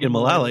about Megan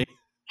Mullally.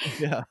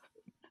 Yeah.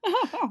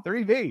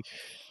 3B.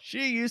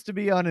 She used to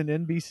be on an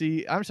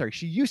NBC. I'm sorry.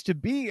 She used to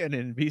be an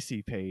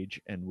NBC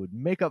page and would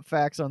make up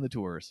facts on the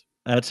tours.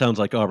 That sounds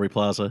like Aubrey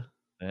Plaza.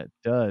 That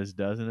does,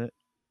 doesn't it?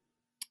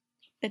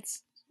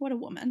 It's what a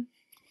woman.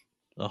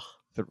 Ugh.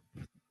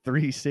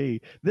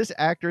 3C. This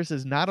actress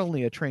is not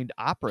only a trained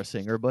opera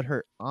singer, but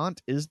her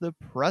aunt is the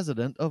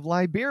president of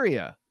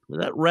Liberia. Was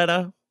that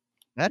Retta?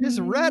 That is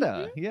Mhm.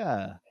 Retta.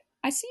 Yeah.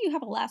 I see you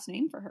have a last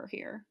name for her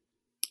here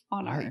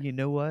on our You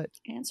know what?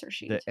 answer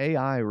sheet. The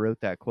AI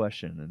wrote that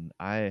question,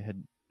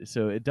 and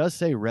so it does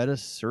say Retta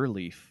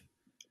Sirleaf,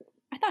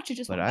 I thought you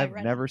just but went by I've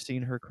Retta. never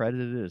seen her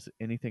credited as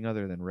anything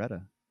other than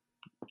Retta.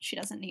 She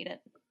doesn't need it.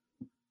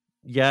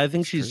 Yeah, I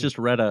think That's she's true. just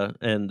Retta,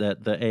 and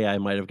that the AI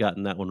might have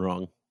gotten that one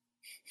wrong.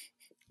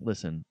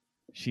 Listen,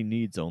 She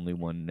needs only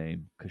one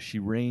name because she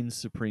reigns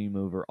supreme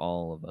over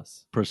all of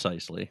us.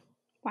 Precisely.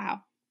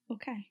 Wow.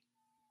 Okay.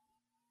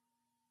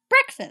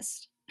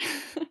 Breakfast.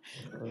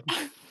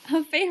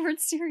 A favorite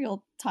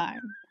cereal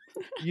time.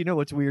 You know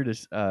what's weird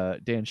is,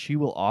 Dan, she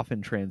will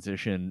often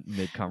transition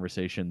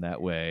mid-conversation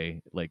that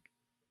way. Like,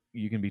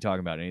 you can be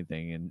talking about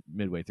anything, and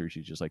midway through,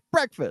 she's just like,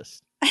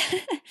 breakfast!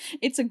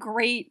 It's a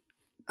great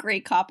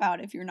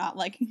cop-out if you're not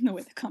liking the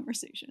way the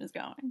conversation is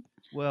going.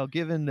 Well,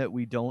 given that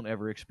we don't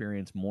ever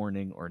experience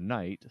morning or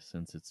night,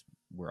 since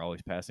we're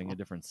always passing a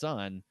different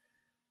sun,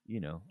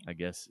 I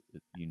guess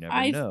you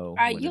never know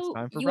when it's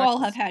time for you breakfast. all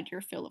have had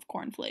your fill of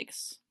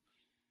cornflakes.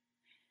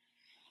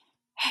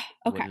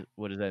 Okay.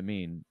 What does that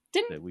mean?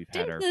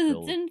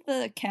 Didn't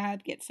the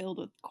cab get filled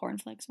with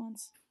cornflakes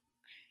once?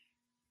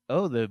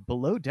 Oh, the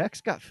below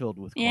decks got filled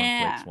with cornflakes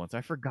Yeah. once.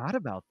 I forgot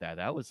about that.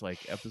 That was like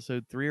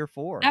episode 3 or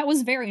 4. That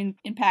was very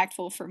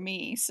impactful for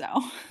me, so.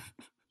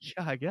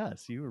 Yeah, I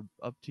guess. You were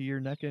up to your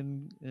neck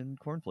in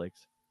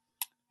cornflakes.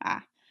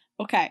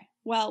 Okay.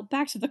 Well,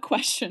 back to the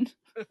question.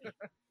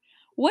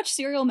 Which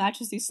cereal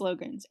matches these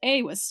slogans?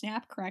 A was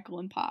Snap, Crackle,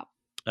 and Pop.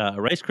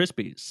 Rice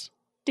Krispies.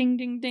 Ding,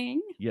 ding,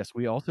 ding. Yes,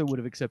 we also would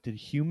have accepted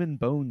Human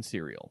Bone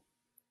cereal.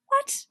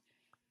 What?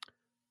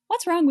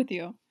 What's wrong with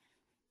you?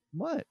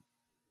 What?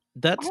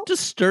 That's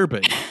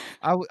disturbing.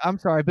 I'm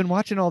sorry. I've been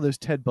watching all those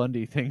Ted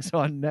Bundy things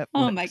on Netflix.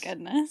 Oh my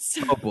goodness.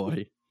 Oh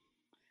boy.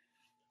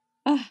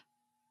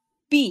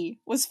 B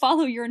was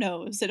Follow Your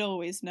Nose. It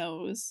always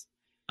knows.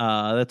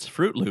 That's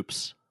Fruit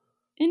Loops.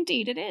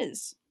 Indeed, it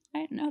is. I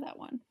didn't know that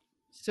one.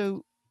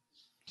 So,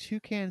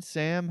 Toucan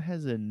Sam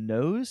has a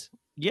nose?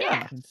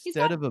 Yeah.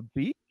 Instead of a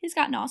beak? He's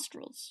got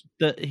nostrils.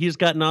 He's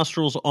got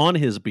nostrils on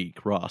his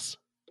beak, Ross.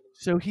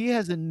 So he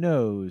has a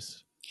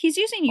nose. He's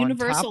using on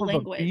universal top of a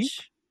beak?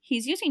 language.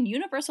 He's using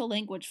universal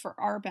language for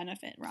our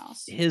benefit,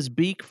 Ross. His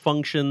beak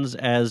functions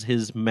as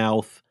his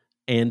mouth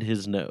and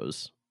his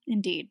nose.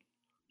 Indeed.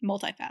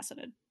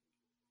 Multifaceted.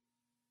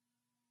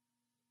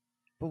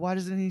 But why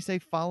doesn't he say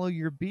follow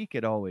your beak?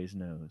 It always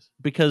knows.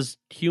 Because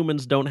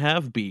humans don't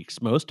have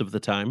beaks most of the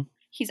time.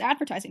 He's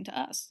advertising to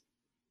us.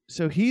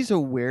 So he's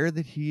aware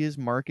that he is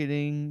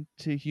marketing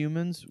to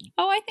humans?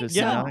 Oh, I think Does so.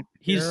 he not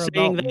He's care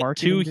saying about that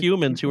marketing to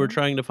humans who are people?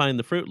 trying to find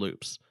the Fruit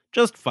Loops.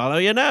 Just follow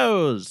your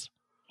nose.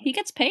 He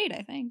gets paid,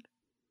 I think.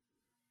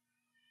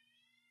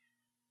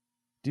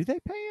 Do they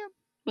pay him?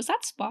 Was that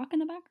Spock in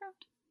the background?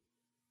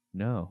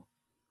 No.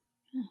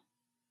 Huh.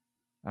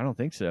 I don't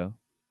think so.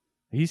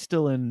 He's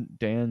still in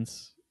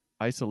Dan's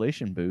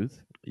isolation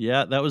booth.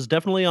 Yeah, that was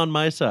definitely on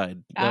my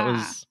side. That Ah.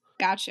 was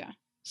Gotcha.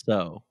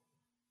 so.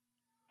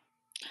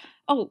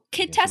 Oh,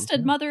 kid Yes, it was tested,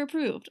 him. mother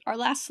approved. Our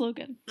last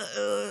slogan.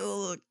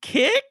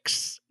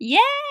 Kicks? Yeah.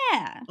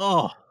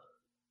 Oh,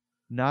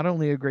 Not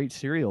only a great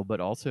cereal, but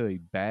also a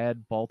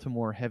bad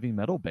Baltimore heavy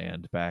metal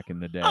band back in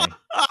the day.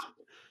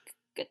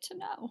 Good to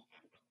know.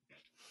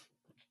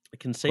 I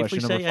can safely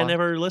Question number say I 5.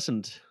 never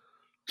listened.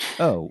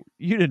 Oh,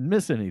 you didn't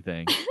miss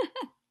anything.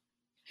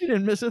 You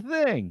didn't miss a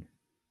thing.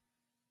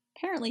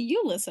 Apparently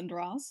you listened,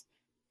 Ross.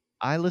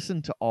 I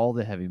listened to all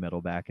the heavy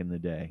metal back in the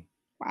day.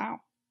 Wow.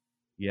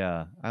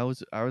 Yeah, I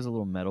was a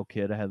little metal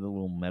kid. I had the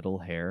little metal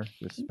hair.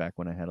 This is back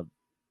when I had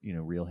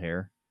real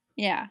hair.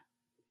 Yeah.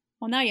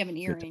 Well, now you have an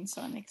earring,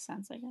 so it makes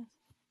sense, I guess.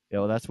 Yeah,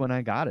 well, that's when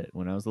I got it,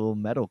 when I was a little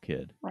metal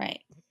kid. Right.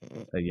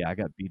 Yeah, I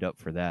got beat up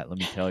for that, let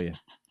me tell you.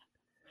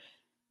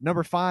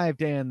 Number 5,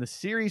 Dan, the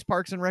series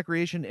Parks and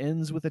Recreation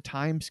ends with a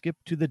time skip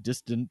to the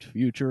distant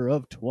future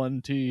of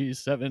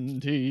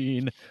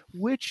 2017.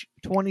 Which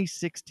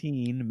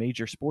 2016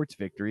 major sports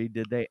victory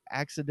did they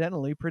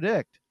accidentally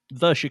predict?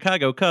 The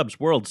Chicago Cubs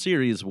World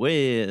Series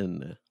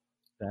win.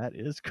 That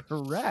is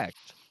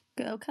correct.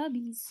 Go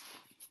Cubbies,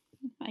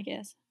 I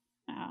guess.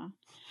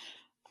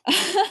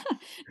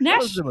 That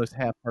was the most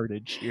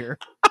half-hearted cheer.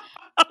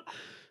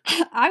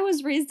 I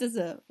was raised as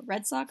a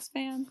Red Sox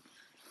fan.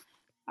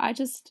 I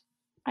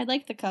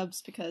like the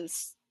Cubs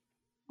because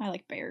I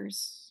like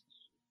Bears.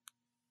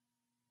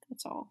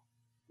 That's all.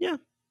 Yeah.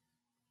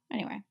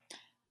 Anyway.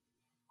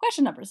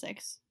 Question number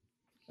 6.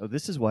 Oh,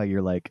 this is why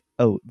you're like,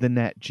 oh, the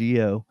Nat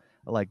Geo.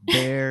 I like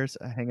bears.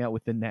 I hang out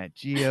with the Nat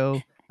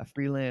Geo. I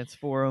freelance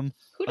for them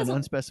Who an doesn't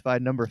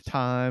unspecified number of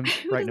times,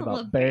 Who writing doesn't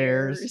about love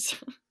bears.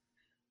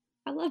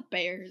 I love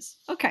bears.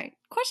 Okay,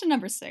 question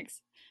number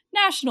 6.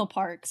 National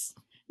parks.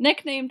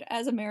 Nicknamed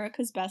as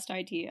America's best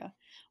idea.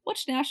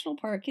 Which national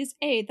park is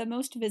A, the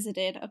most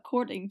visited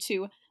according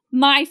to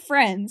my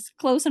friends,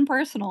 close and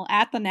personal,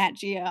 at the Nat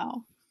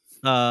Geo?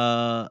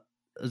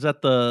 Is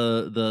that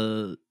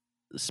the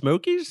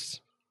Smokies?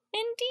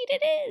 Indeed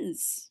it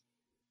is.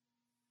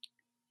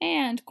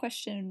 And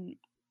question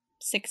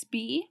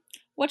 6B.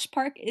 Which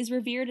park is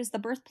revered as the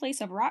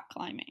birthplace of rock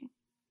climbing?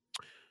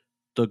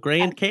 The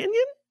Grand Canyon?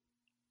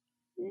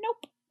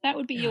 Nope. That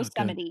would be Yeah,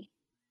 Yosemite.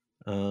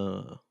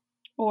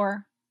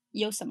 Or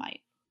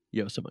Yosemite.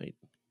 Yosemite.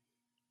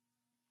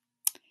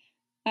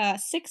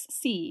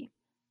 6C.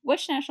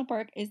 Which national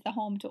park is the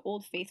home to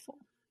Old Faithful?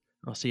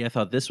 Oh, see, I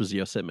thought this was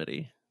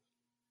Yosemite.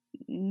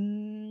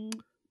 And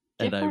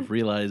Different. I've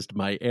realized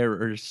my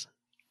errors.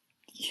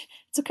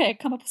 It's okay.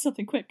 Come up with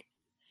something quick.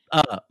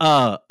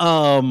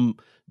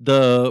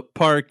 The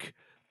park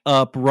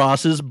up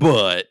Ross's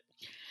butt.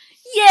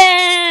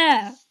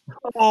 Yeah!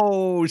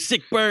 Oh,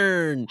 sick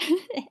burn.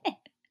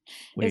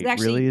 Wait,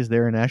 actually- really? Is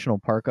there a national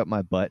park up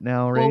my butt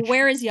now, Rach? Well,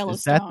 where is Is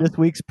Yellowstone? that this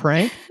week's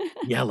prank?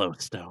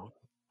 Yellowstone.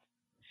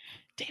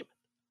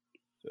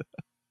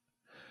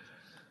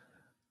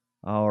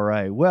 All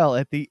right. Well,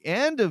 at the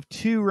end of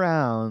 2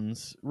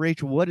 rounds,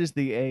 Rach, what is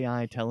the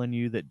AI telling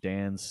you that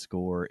Dan's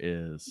score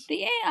is?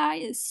 The AI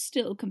is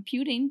still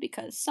computing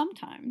because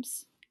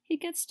sometimes he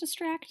gets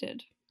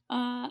distracted.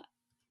 Hold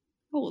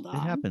on. It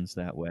happens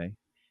that way.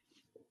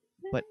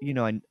 But,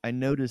 I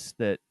noticed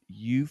that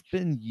you've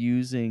been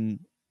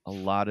using a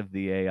lot of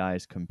the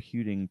AI's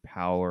computing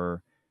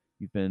power.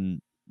 You've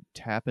been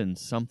tapping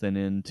something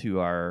into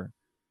our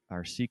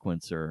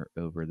sequencer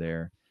over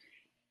there.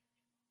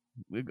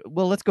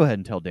 Well, let's go ahead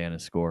and tell Dan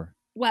his score.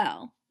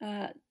 Well,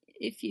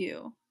 if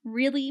you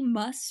really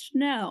must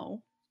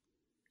know,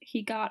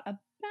 he got about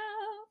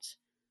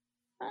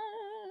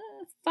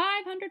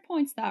 500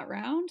 points that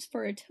round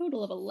for a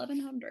total of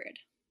 1,100.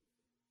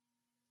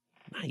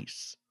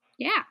 Nice.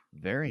 Yeah,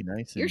 Very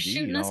nice you're indeed.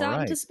 shooting us All out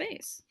right. into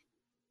space.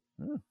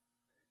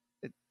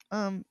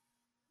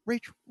 Rach,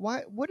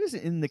 what is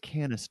in the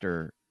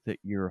canister that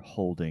you're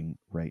holding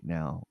right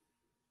now?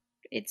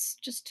 It's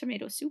just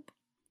tomato soup.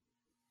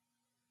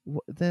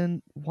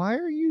 Then why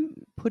are you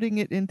putting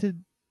it into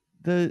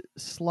the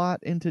slot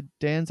into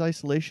Dan's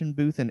isolation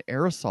booth and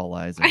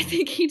aerosolizing I it?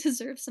 think he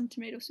deserves some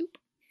tomato soup.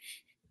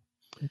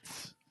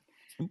 It's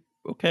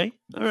Okay.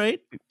 All right.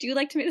 Do you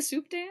like tomato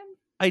soup, Dan?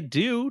 I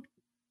do.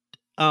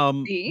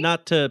 See?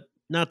 Not to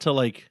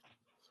like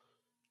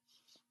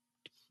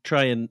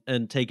try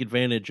and take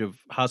advantage of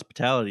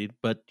hospitality,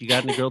 but you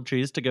got any grilled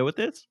cheese to go with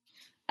this?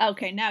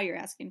 Okay, now you're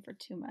asking for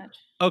too much.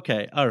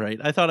 Okay, all right.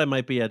 I thought I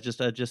might be. I just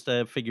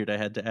figured I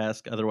had to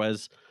ask.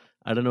 Otherwise,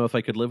 I don't know if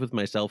I could live with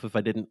myself if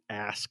I didn't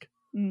ask.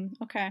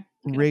 Okay.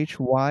 Rach,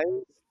 why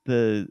is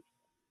the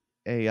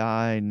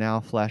AI now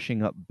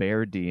flashing up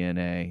bear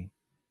DNA?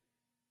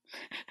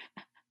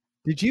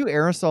 Did you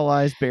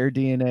aerosolize bear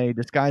DNA,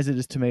 disguise it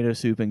as tomato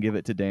soup, and give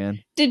it to Dan?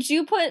 Did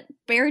you put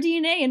bear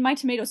DNA in my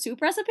tomato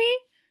soup recipe?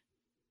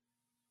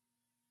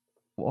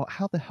 Well,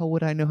 how the hell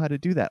would I know how to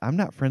do that? I'm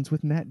not friends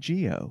with Nat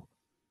Geo.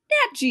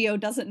 Nat Geo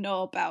doesn't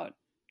know about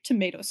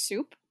tomato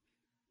soup.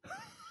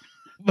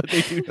 But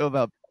they do know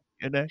about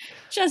DNA.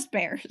 Just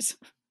bears.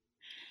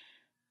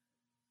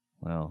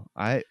 Well,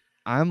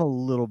 I'm a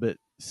little bit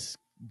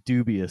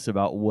dubious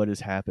about what is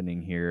happening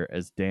here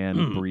as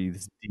Dan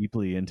breathes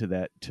deeply into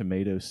that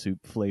tomato soup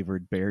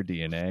flavored bear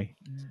DNA.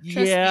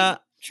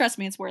 Trust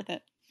me, it's worth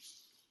it.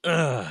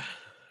 I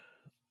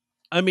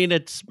mean,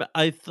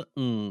 I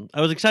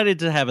was excited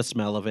to have a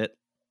smell of it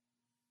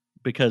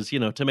because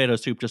tomato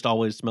soup just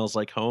always smells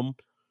like home.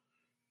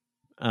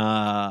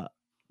 But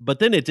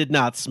then it did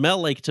not smell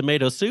like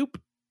tomato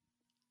soup,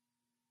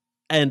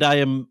 and I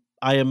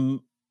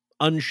am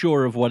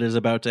unsure of what is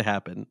about to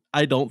happen.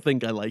 I don't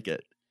think I like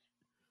it.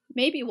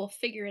 Maybe we'll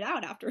figure it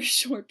out after a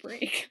short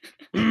break.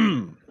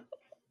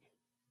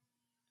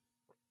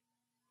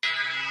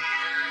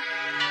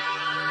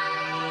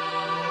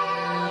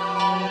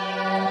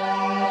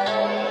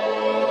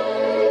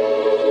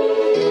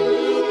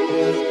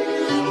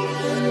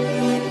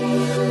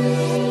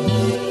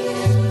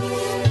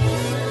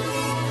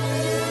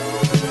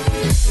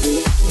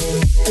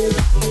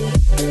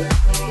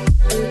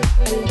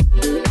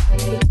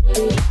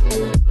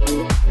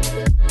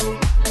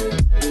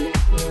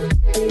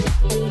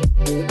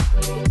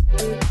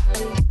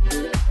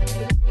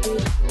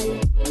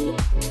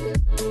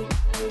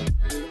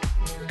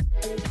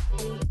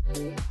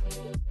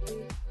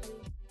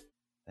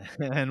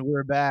 And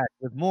we're back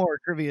with more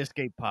Trivia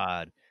Escape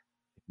Pod.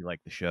 If you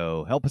like the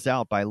show, help us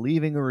out by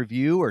leaving a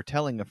review or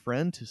telling a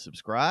friend to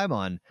subscribe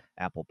on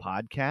Apple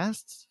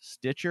Podcasts,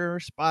 Stitcher,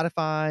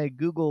 Spotify,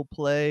 Google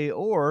Play,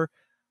 or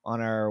on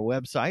our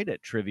website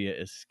at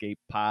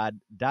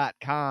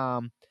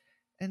triviaescapepod.com.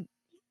 And,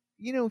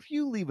 if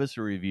you leave us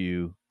a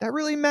review, that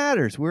really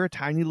matters. We're a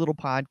tiny little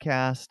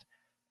podcast,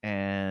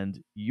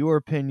 and your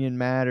opinion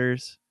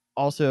matters.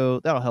 Also,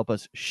 that'll help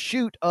us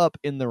shoot up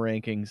in the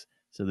rankings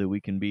so that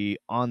we can be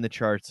on the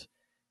charts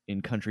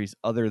in countries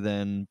other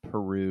than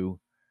Peru.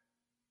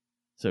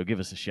 So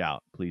give us a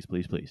shout, please,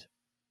 please, please.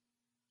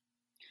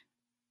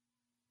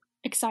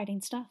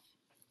 Exciting stuff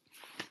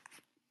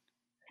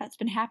has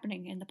been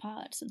happening in the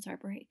pod since our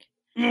break.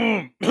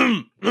 You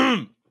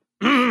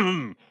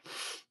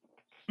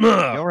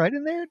all right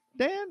in there,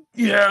 Dan?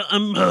 Yeah,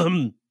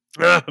 I'm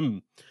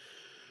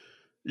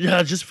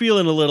just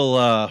feeling a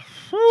little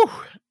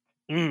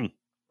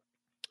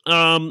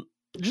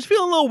just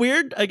feeling a little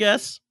weird, I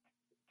guess.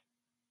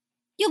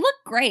 You look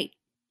great.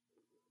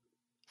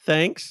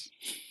 Thanks.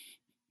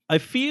 I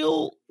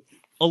feel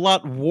a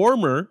lot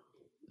warmer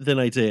than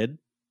I did.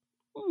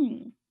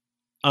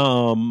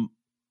 I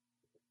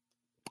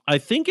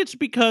think it's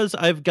because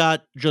I've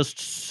got just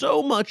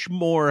so much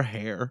more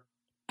hair.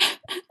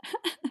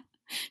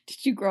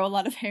 Did you grow a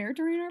lot of hair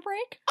during our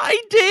break?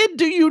 I did.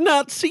 Do you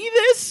not see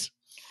this?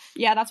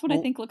 Yeah, that's what I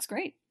Well- think looks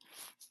great.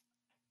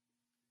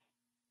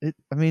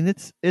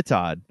 It's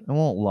odd. I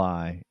won't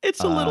lie. It's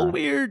a little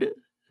weird,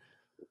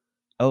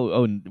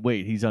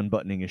 Wait, he's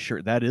unbuttoning his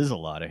shirt. That is a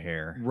lot of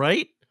hair.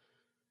 right?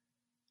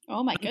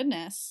 Oh my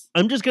goodness.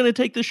 I'm just gonna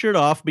take the shirt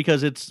off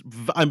because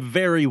I'm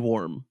very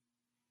warm.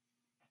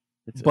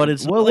 But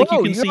it's not like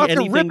you can see don't have to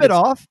anything rip it that's-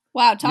 off.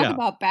 Wow, talk Yeah.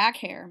 about back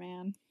hair,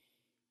 man.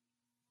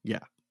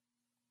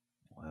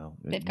 Wow,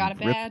 They've got it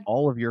you've ripped bad.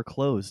 all of your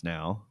clothes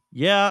now.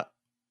 Yeah,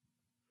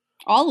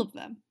 All of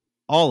them.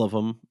 all of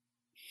them.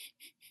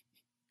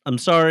 I'm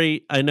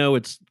sorry. I know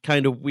it's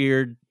kind of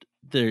weird.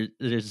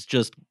 There's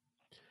just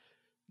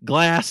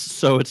glass,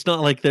 so it's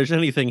not like there's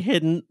anything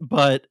hidden,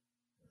 but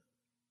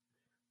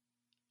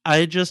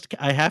I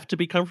have to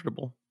be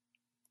comfortable.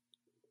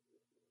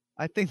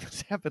 I think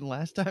this happened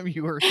last time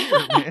you were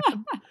here, man.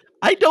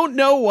 I don't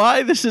know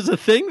why this is a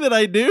thing that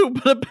I do,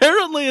 but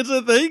apparently it's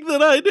a thing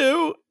that I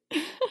do.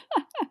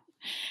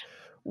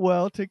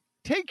 Well, to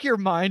take your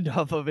mind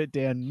off of it,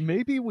 Dan,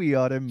 maybe we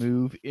ought to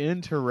move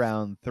into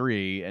round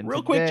 3. And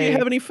Real quick, do you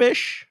have any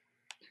fish?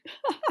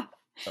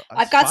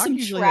 I've got Spock some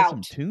usually has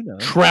some trout. tuna.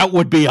 Trout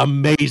would be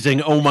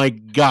amazing. Oh my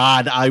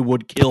god, I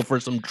would kill for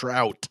some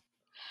trout.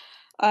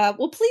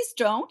 Well, please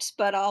don't,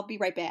 but I'll be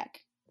right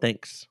back.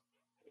 Thanks.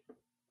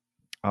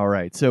 All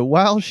right. So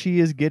while she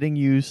is getting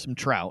you some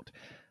trout,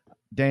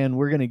 Dan,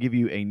 we're going to give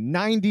you a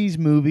 90s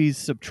movies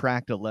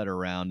subtract a letter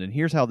round. And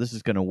here's how this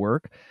is going to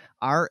work.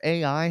 Our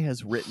AI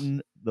has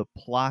written the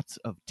plots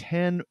of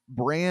 10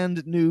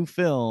 brand new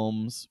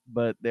films,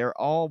 but they're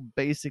all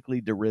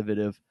basically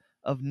derivative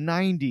of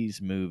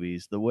 90s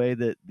movies. The way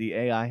that the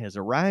AI has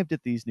arrived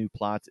at these new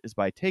plots is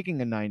by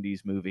taking a 90s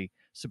movie,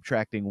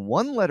 subtracting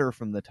one letter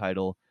from the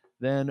title,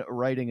 then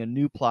writing a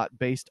new plot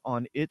based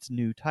on its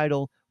new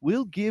title.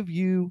 We'll give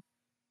you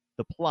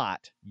the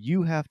plot.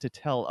 You have to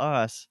tell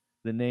us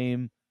the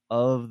name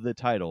of the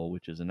title,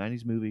 which is a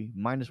 90s movie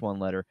minus one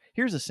letter.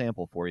 Here's a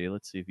sample for you.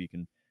 Let's see if you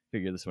can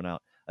figure this one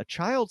out. A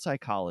child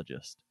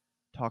psychologist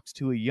talks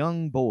to a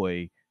young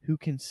boy who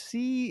can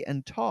see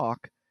and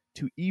talk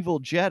to evil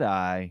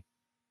Jedi,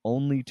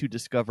 only to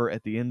discover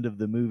at the end of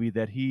the movie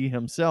that he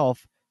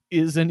himself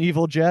is an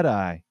evil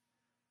Jedi.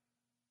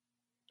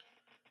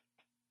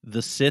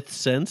 The Sith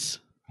Sense?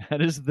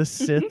 That is the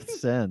Sith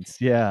sense.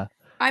 Yeah.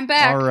 I'm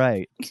back. All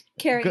right.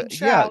 Carrying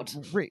trout.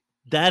 Yeah.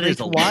 That is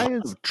a Rach, why lot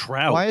is- of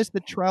trout. Why is the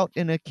trout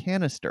in a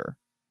canister?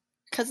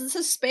 Because this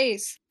is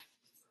space.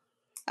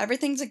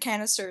 Everything's in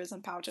canisters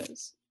and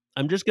pouches.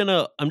 I'm just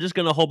gonna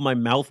hold my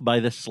mouth by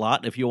this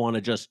slot if you want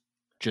to just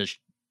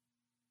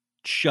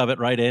shove it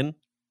right in.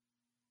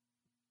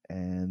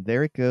 And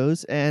there it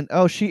goes. And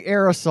she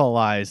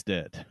aerosolized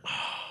it.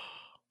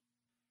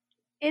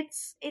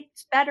 It's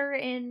better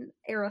in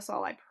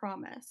aerosol, I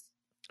promise.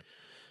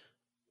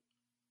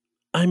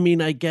 I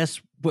mean, I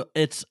guess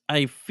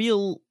I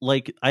feel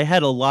like I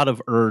had a lot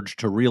of urge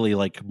to really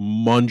like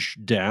munch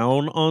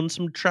down on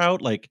some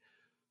trout. Like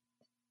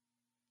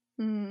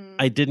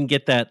I didn't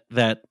get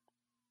that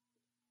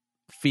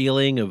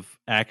feeling of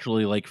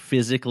actually like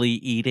physically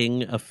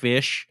eating a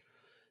fish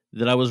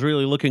that I was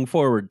really looking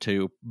forward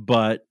to.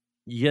 But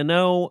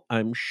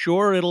I'm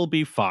sure it'll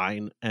be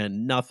fine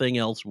and nothing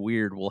else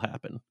weird will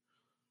happen.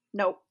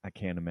 Nope, I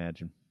can't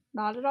imagine.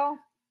 not at all.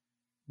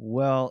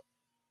 Well,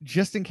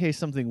 just in case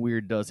something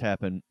weird does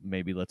happen,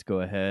 maybe let's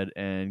go ahead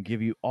and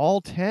give you all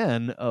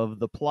 10 of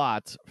the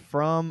plots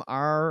from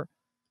our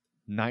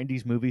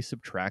 90s movie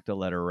subtract a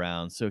letter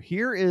round. So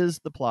here is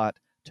the plot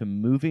to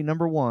movie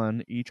number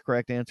 1. Each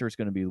correct answer is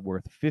going to be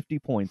worth 50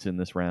 points in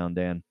this round,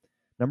 Dan.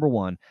 Number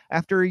 1,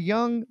 after a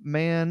young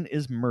man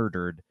is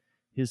murdered,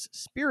 his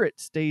spirit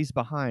stays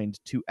behind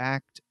to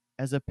act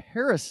as a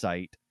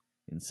parasite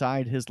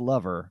inside his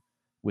lover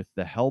with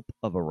the help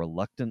of a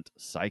reluctant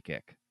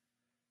psychic.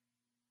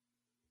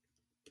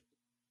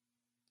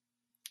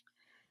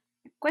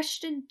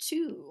 Question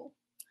 2.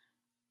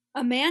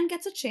 A man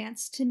gets a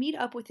chance to meet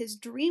up with his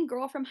dream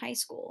girl from high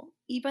school,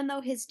 even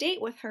though his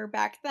date with her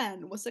back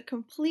then was a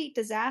complete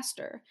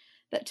disaster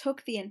that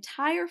took the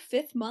entire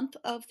 5th month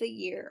of the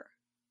year.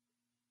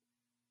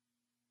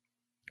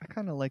 I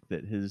kind of like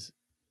that his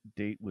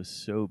date was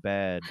so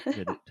bad that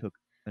it took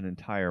an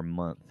entire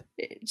month,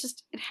 It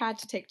had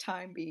to take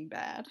time being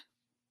bad.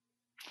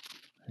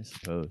 I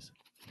suppose.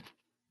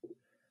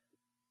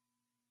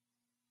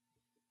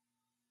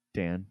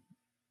 Dan,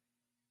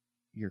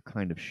 you're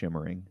kind of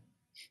shimmering.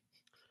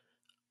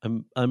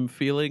 I'm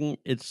feeling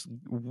it's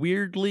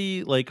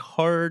weirdly like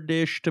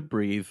hardish to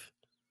breathe,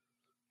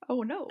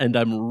 Oh no. and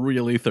I'm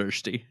really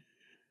thirsty.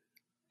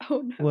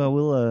 Oh no.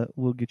 Well,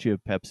 we'll get you a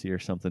Pepsi or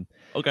something.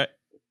 Okay.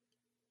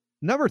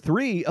 Number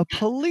 3, a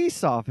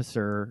police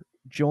officer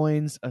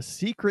joins a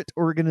secret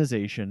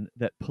organization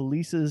that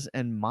polices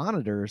and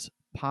monitors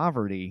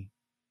poverty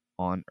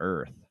on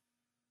Earth.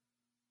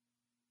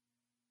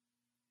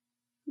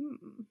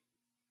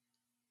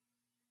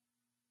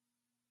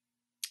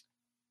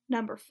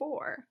 Number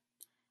 4.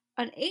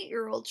 An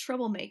 8-year-old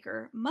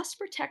troublemaker must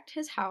protect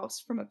his house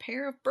from a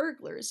pair of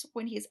burglars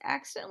when he is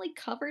accidentally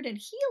covered in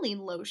healing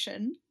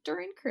lotion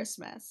during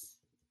Christmas.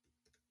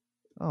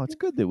 Oh, it's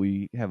good that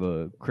we have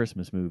a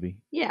Christmas movie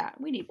Yeah,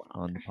 we need one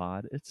on the there.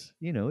 pod. It's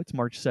it's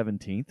March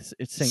 17th.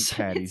 It's St. It's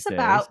Patty's Day,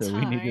 about so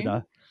we needed time.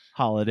 a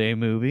holiday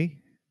movie.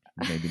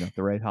 Maybe not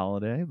the right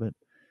holiday, but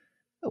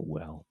oh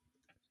well.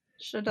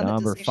 Should have done the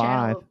Number Disney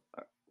 5. Channel.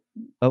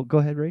 Oh, go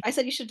ahead, Rach. I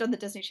said you should have done the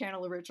Disney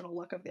Channel original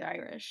Luck of the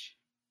Irish.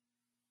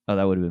 Oh,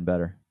 that would have been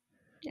better.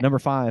 Yeah. Number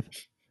 5.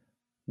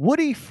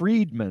 Woody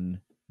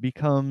Friedman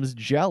becomes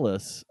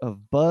jealous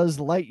of Buzz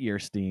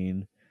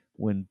Lightyearstein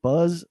when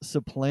Buzz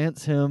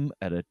supplants him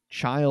at a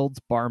child's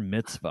bar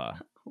mitzvah.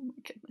 Oh my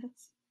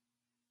goodness.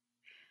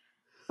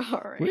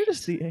 All right. Where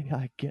does the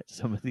AI get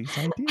some of these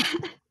ideas?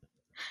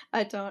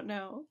 I don't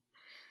know.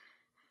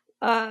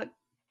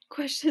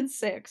 Question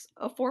 6.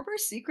 A former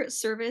Secret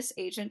Service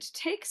agent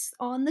takes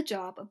on the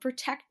job of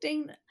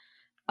protecting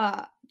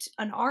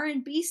an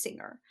R&B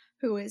singer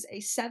who is a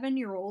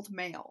 7-year-old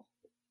male.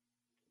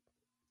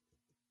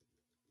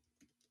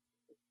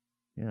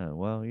 Yeah,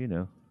 well,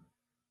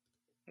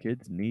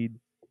 kids need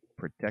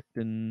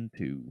protecting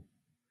too.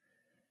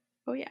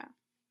 Oh yeah.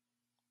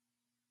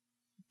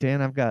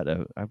 Dan, I've got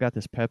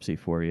this Pepsi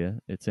for you.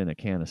 It's in a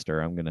canister.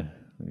 I'm gonna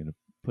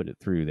put it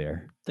through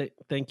there.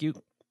 Thank you.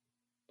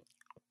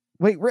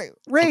 Wait,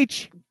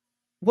 Rach,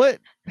 what?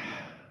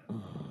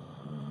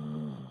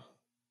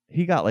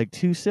 He got like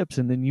 2 sips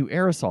and then you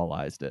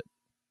aerosolized it.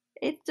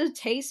 It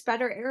tastes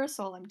better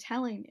aerosol, I'm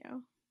telling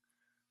you.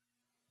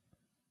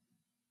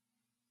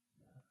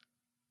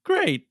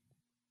 Great.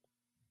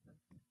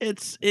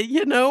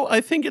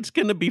 I think it's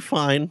going to be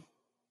fine.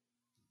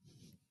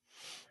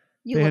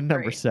 You look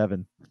Number great.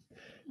 7.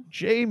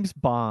 James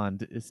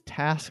Bond is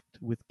tasked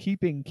with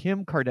keeping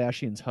Kim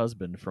Kardashian's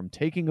husband from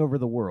taking over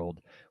the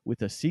world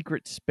with a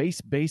secret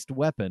space-based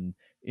weapon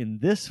in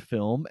this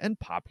film and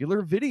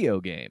popular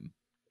video game.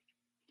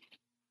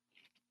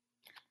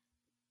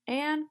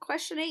 And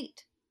question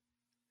 8.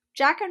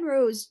 Jack and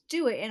Rose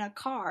do it in a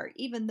car,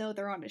 even though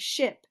they're on a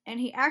ship, and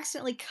he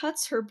accidentally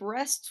cuts her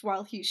breasts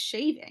while he's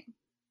shaving.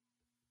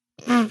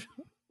 What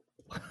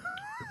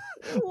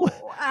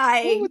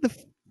would the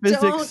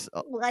physics?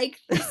 Don't like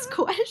this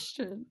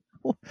question.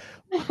 What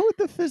would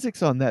the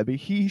physics on that be?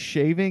 He's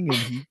shaving and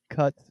he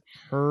cuts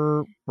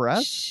her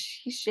breasts?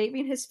 He's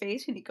shaving his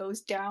face and he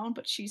goes down,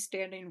 but she's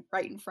standing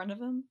right in front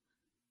of him.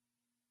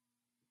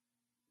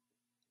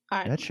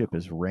 That ship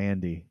is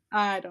randy.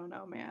 I don't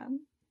know,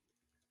 man.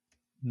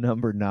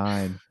 Number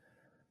 9.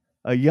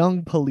 A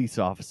young police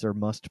officer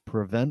must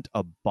prevent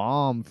a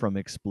bomb from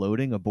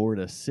exploding aboard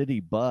a city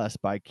bus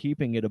by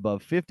keeping it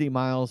above 50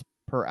 miles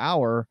per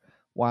hour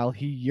while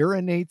he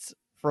urinates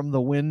from the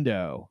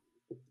window.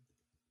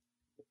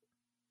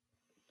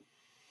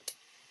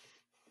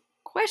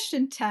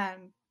 Question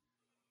 10.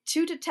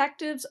 2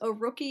 detectives, a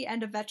rookie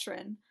and a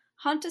veteran,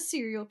 hunt a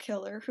serial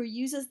killer who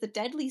uses the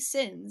deadly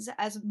sins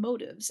as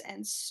motives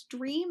and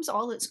streams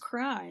all its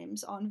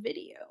crimes on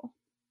video.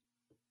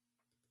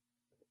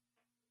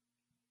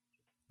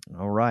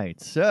 All right,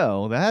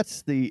 so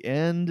that's the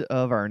end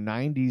of our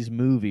 90s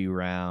movie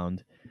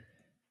round.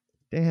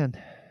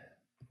 Dan,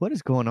 what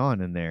is going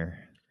on in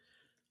there?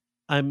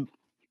 This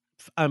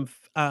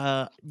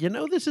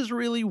is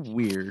really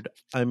weird.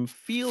 I'm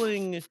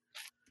feeling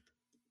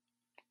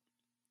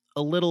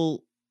a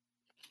little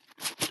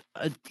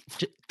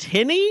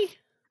tinny,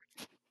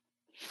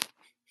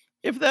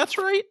 if that's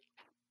right.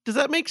 Does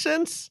that make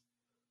sense?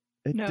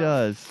 It No.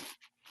 does.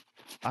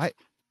 I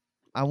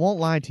won't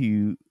lie to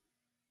you.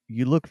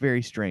 You look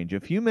very strange.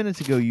 A few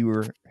minutes ago you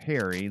were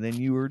hairy, then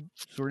you were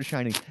sort of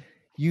shining.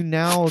 You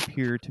now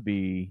appear to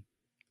be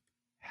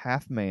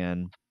half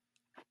man,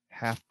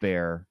 half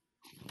bear,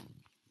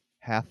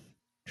 half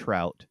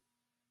trout,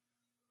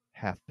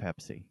 half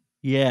Pepsi.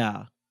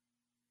 Yeah,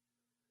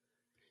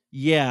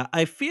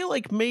 I feel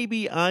like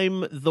maybe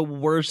I'm the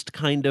worst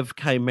kind of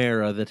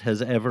chimera that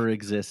has ever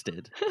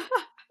existed.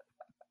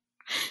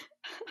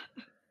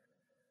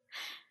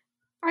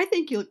 I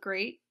think you look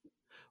great.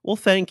 Well,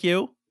 thank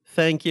you.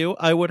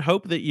 I would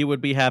hope that you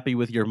would be happy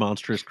with your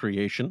monstrous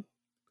creation.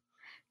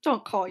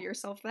 Don't call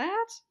yourself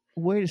that.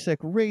 Wait a sec.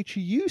 Rach,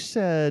 you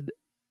said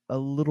a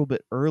little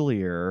bit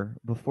earlier,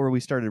 before we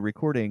started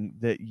recording,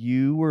 that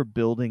you were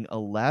building a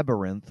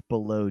labyrinth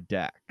below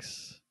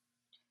decks.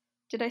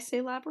 Did I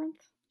say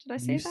labyrinth? Did I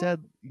say that?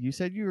 You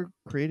said you were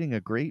creating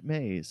a great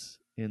maze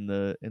in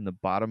the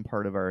bottom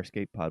part of our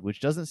escape pod,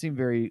 which doesn't seem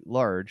very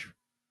large.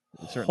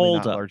 It's certainly Hold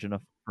not up. large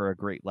enough for a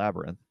great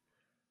labyrinth.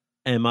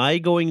 Am I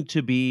going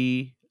to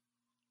be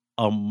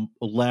a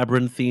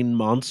labyrinthine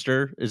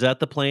monster? Is that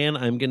the plan?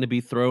 I'm going to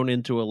be thrown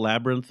into a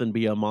labyrinth and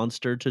be a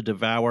monster to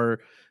devour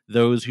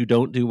those who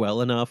don't do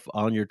well enough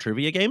on your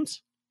trivia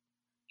games?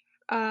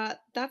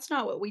 That's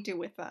not what we do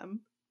with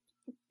them.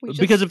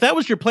 Because if that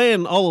was your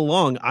plan all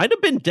along, I'd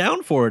have been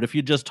down for it if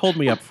you just told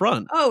me up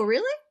front. Oh,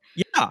 really?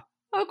 Yeah.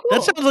 Oh, cool.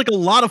 That sounds like a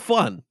lot of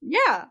fun.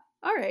 Yeah.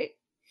 All right.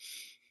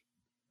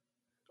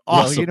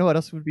 Awesome. Well, you know what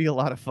else would be a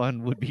lot of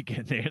fun would be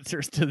getting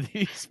answers to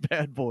these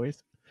bad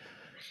boys.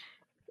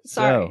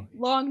 Sorry, So,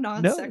 long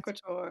non no,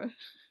 sequitur.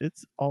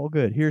 it's all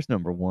good. Here's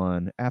number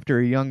 1. After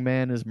a young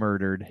man is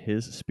murdered,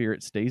 his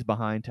spirit stays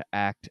behind to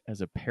act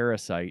as a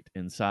parasite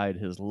inside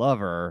his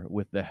lover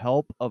with the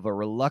help of a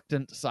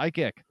reluctant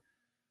psychic.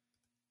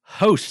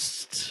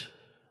 Host.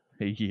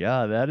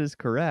 Yeah, that is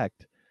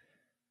correct.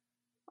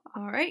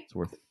 All right. It's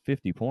worth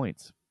 50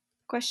 points.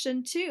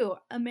 Question 2.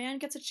 A man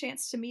gets a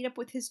chance to meet up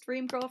with his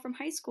dream girl from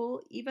high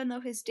school, even though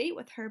his date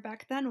with her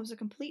back then was a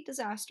complete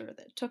disaster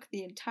that took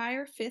the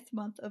entire 5th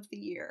month of the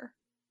year.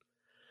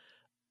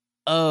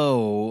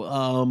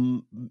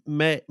 Oh,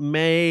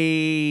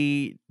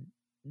 May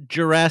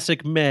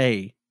Jurassic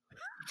May.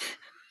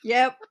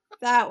 Yep,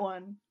 that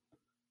one.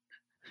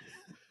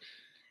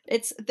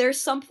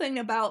 There's something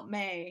about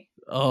May.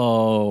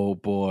 Oh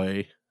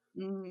boy.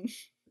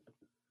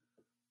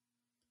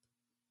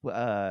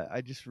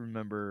 I just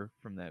remember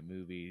from that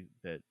movie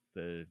that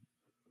the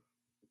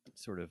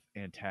sort of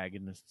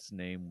antagonist's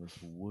name was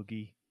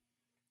Woogie.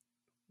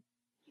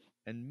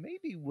 And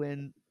maybe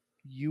when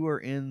you are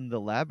in the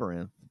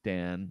labyrinth,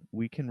 Dan,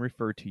 we can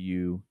refer to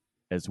you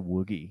as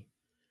Woogie.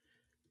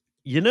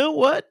 You know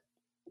what?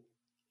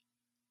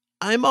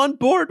 I'm on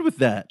board with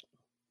that.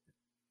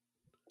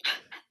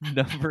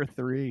 Number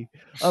 3.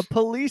 A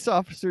police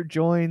officer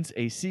joins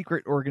a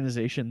secret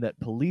organization that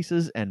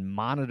polices and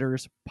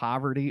monitors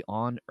poverty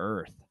on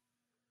Earth.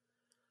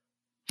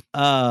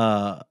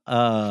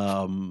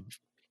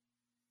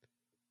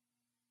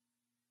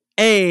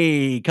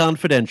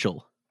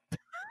 Confidential.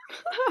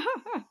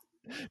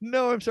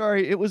 No, I'm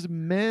sorry. It was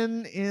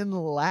Men in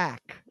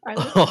Lack. I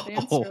like that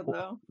answer,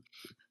 though.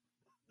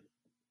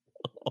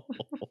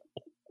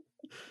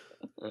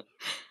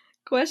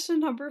 Question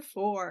number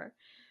 4.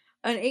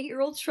 An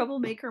 8-year-old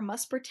troublemaker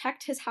must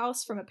protect his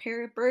house from a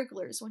pair of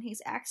burglars when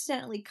he's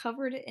accidentally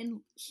covered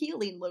in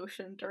healing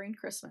lotion during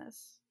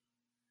Christmas.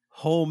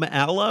 Home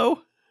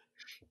Aloe?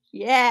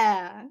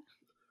 Yeah.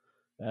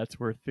 That's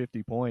worth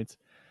 50 points.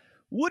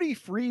 Woody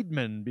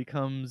Friedman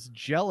becomes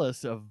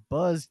jealous of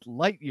Buzz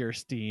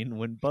Lightyearstein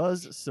when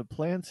Buzz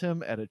supplants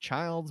him at a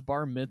child's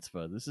bar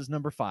mitzvah. This is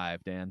number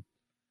 5, Dan.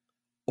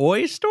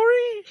 Oi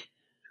Story?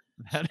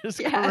 That is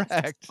Yes.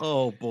 correct.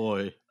 Oh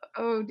boy.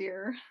 Oh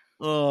dear.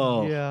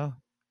 Oh. Yeah.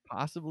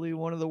 Possibly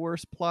one of the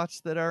worst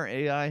plots that our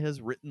AI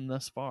has written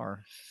thus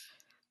far.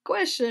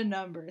 Question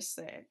number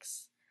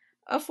 6.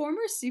 A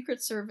former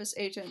Secret Service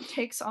agent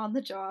takes on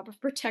the job of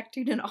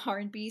protecting an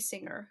R&B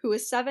singer who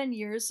is a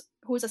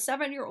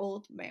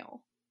 7-year-old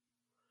male.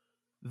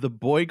 The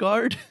Boy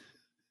Guard?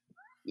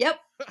 Yep.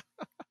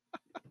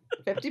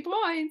 50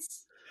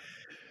 points.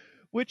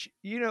 Which,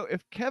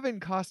 if Kevin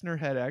Costner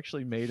had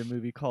actually made a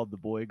movie called The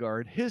Boy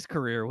Guard, his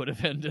career would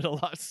have ended a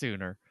lot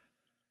sooner.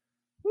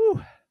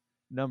 Whew.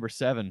 Number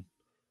 7.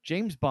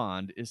 James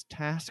Bond is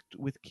tasked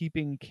with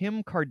keeping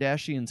Kim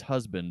Kardashian's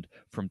husband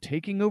from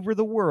taking over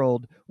the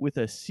world with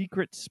a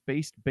secret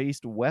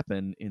space-based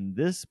weapon in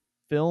this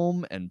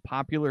film and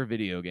popular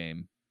video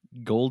game.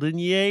 Golden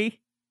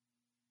Yay?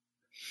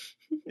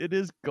 It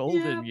is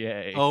Golden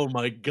Yay. Oh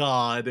my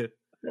god.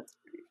 That's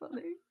pretty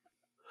funny.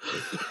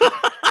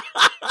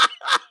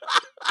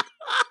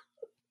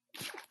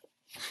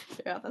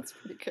 Yeah, that's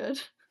pretty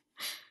good.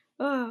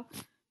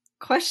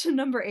 Question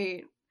number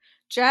 8.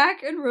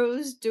 Jack and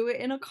Rose do it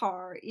in a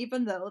car,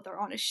 even though they're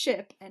on a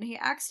ship, and he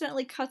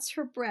accidentally cuts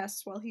her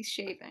breasts while he's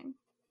shaving.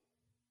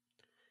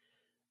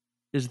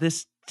 Is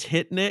this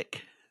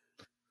Titanic?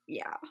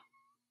 Yeah.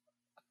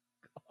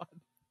 God.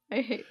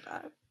 I hate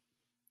that.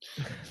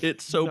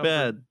 It's so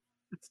bad.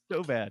 It's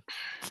so bad.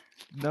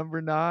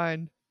 Number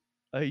 9.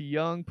 A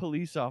young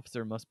police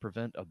officer must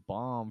prevent a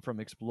bomb from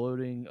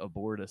exploding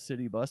aboard a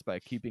city bus by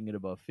keeping it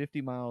above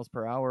 50 miles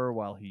per hour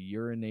while he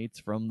urinates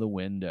from the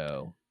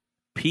window.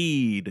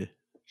 Peed.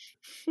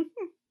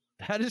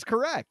 That is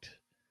correct.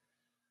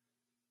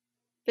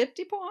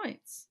 50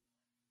 points.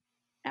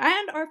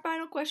 And our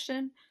final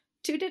question.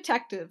 2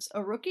 detectives,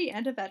 a rookie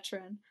and a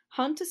veteran,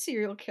 hunt a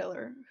serial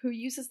killer who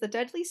uses the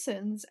deadly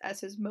sins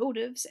as his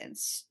motives and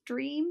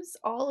streams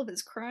all of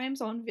his crimes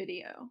on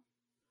video.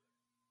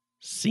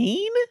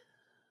 Scene?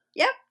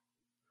 Yep.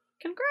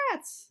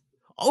 Congrats.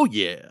 Oh,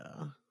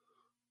 yeah.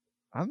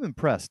 I'm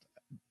impressed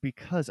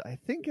because I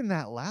think in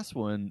that last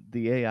one,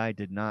 the AI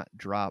did not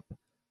drop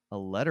a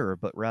letter,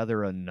 but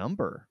rather a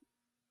number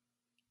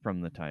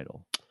from the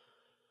title.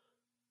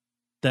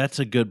 That's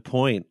a good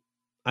point.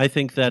 I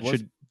think that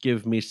should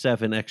give me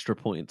 7 extra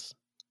points.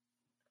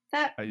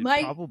 That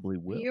might probably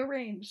be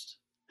arranged.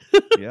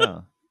 Yeah.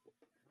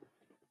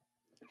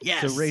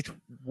 Yes. So, Rach,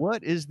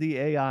 what is the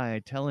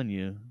AI telling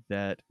you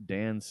that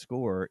Dan's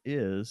score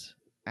is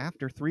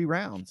after 3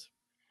 rounds?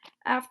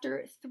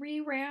 After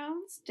 3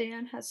 rounds,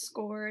 Dan has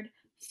scored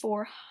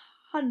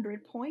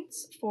 400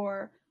 points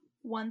for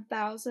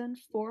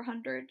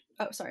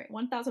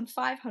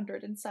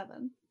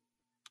 1,507.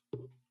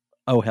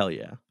 Oh, hell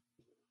yeah.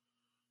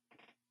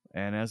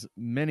 And as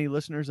many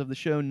listeners of the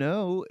show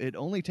know, it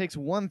only takes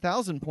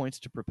 1,000 points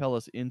to propel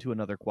us into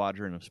another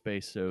quadrant of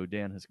space. So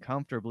Dan has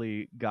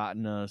comfortably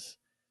gotten us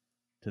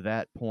to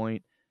that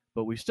point.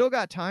 But we've still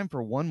got time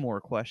for one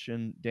more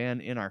question. Dan,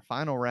 in our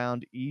final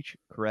round, each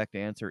correct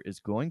answer is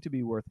going to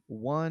be worth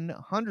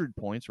 100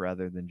 points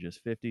rather than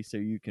just 50, so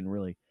you can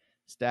really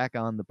stack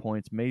on the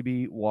points,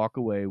 maybe walk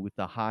away with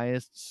the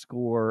highest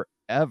score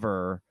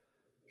ever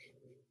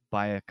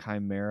by a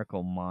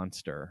chimerical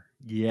monster.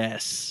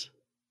 Yes.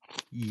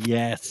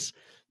 Yes.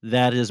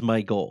 That is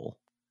my goal.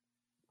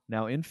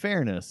 Now, in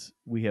fairness,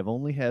 we have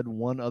only had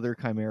one other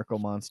chimerical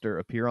monster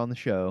appear on the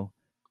show,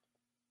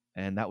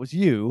 and that was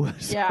you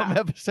some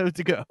episodes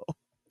ago.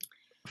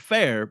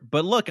 Fair.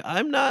 But look,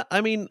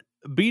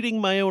 beating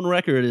my own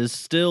record is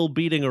still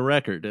beating a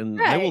record, and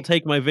I will Right.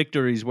 take my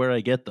victories where I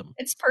get them.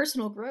 It's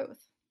personal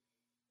growth.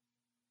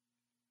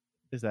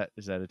 Is that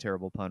a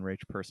terrible pun,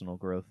 Rach? Personal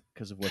growth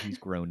because of what he's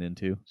grown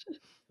into?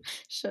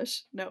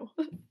 Shush. No.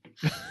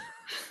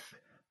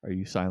 Are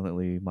you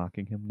silently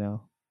mocking him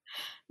now?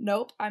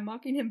 Nope. I'm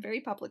mocking him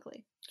very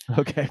publicly.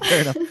 Okay,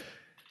 fair enough.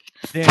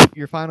 Dan,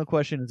 your final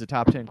question is a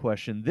top 10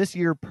 question. This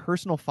year,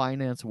 personal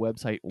finance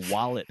website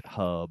Wallet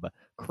Hub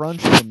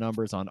crunched the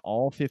numbers on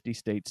all 50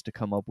 states to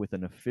come up with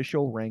an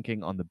official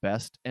ranking on the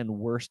best and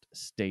worst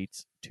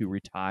states to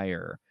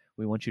retire.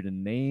 We want you to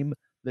name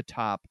the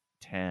top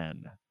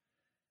 10.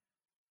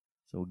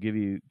 So we'll give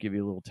you a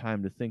little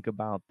time to think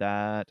about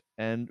that.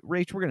 And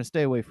Rach, we're going to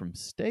stay away from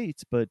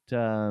states, but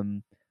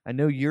I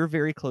know you're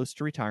very close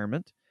to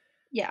retirement.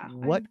 Yeah.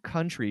 What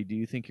country do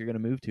you think you're going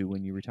to move to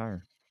when you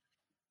retire?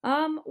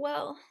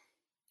 Well,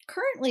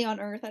 currently on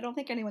Earth, I don't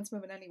think anyone's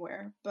moving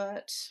anywhere,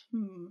 but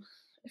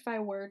if I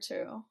were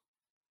to,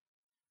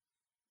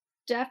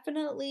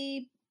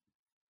 definitely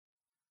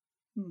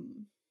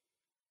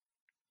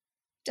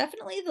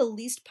the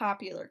least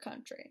popular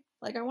country.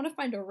 Like, I want to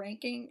find a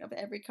ranking of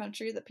every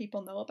country that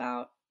people know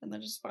about, and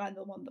then just find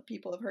the one that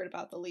people have heard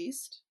about the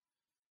least.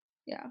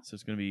 Yeah. So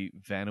it's going to be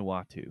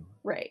Vanuatu.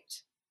 Right.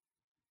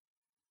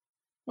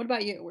 What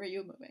about you? Where are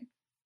you moving?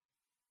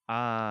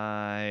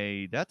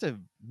 I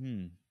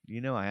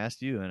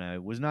asked you, and I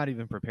was not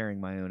even preparing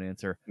my own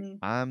answer.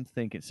 I'm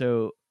thinking,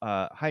 so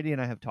Heidi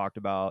and I have talked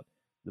about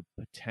the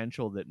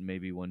potential that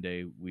maybe one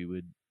day we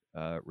would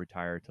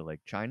retire to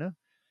like China.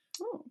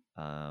 Oh.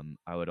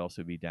 I would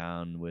also be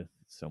down with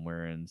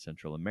somewhere in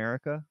Central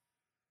America.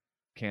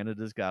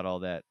 Canada's got all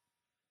that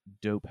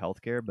dope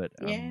healthcare, but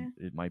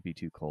it might be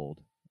too cold.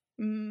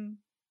 I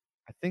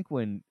think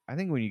when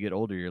you get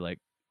older, you're like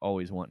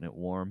always wanting it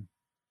warm.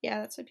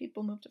 Yeah, that's why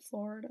people move to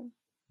Florida.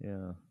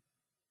 Yeah.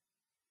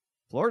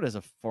 Florida's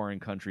a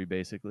foreign country,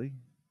 basically.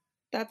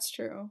 That's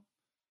true.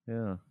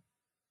 Yeah.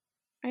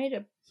 I had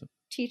a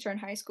teacher in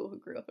high school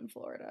who grew up in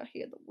Florida. He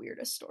had the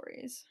weirdest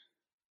stories.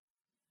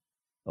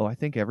 Oh, I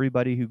think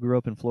everybody who grew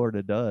up in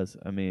Florida does.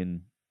 I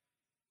mean,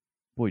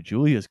 boy,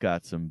 Julia's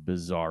got some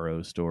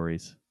bizarro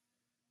stories.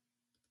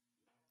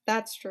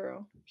 That's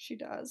true. She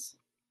does.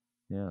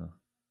 Yeah.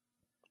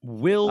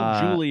 Will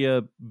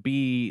Julia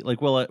be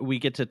like? Well, we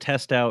get to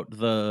test out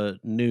the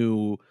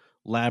new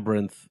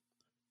labyrinth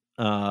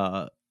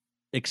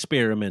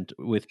experiment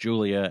with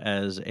Julia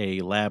as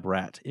a lab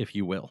rat, if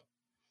you will.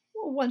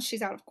 Well, once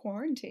she's out of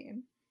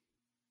quarantine.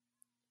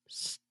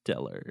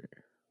 Stellar.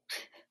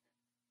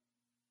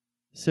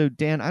 So,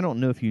 Dan, I don't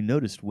know if you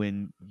noticed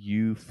when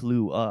you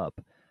flew up,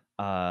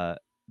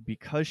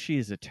 because she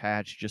is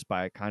attached just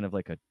by kind of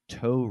like a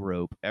tow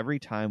rope, every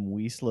time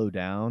we slow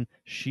down,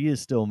 she is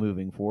still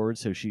moving forward.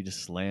 So she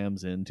just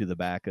slams into the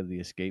back of the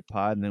escape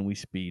pod, and then we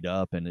speed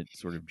up and it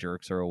sort of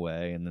jerks her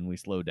away, and then we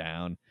slow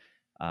down.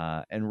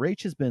 And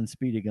Rach has been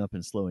speeding up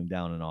and slowing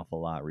down an awful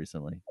lot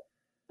recently.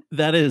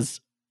 That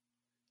is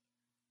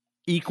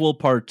equal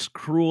parts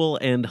cruel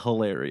and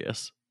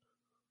hilarious.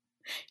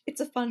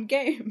 It's a fun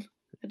game.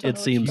 It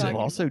seems I've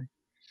also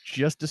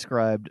just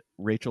described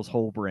Rachel's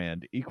whole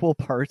brand: equal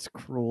parts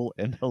cruel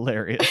and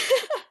hilarious.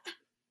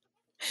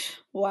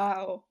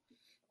 Wow.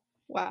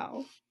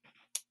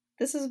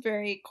 This is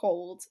very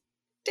cold.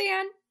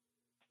 Dan,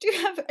 do you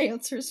have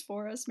answers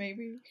for us,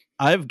 maybe?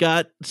 I've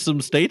got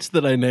some states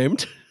that I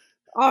named.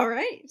 All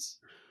right.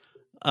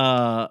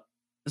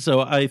 So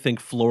I think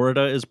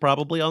Florida is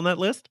probably on that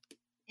list.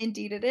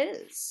 Indeed it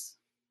is.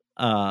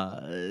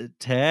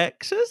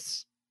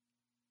 Texas?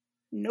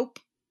 Nope.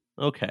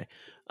 Okay.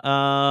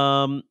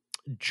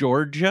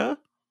 Georgia?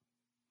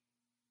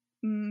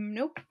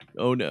 Nope.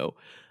 Oh no.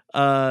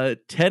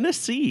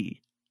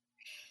 Tennessee?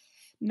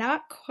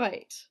 Not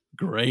quite.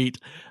 Great.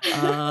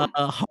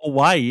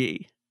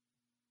 Hawaii?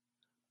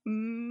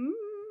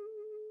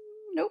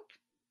 Nope.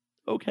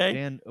 Okay.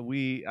 And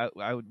we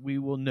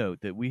will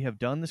note that we have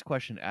done this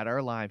question at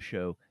our live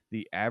show.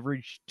 The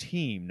average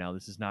team, now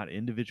this is not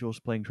individuals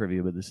playing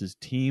trivia, but this is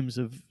teams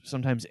of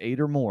sometimes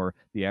 8 or more.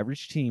 The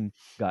average team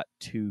got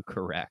 2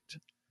 correct.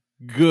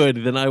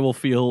 Good, then I will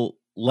feel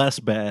less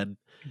bad.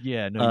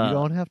 Yeah, no, you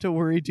don't have to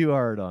worry too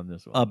hard on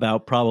this one.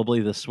 About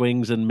probably the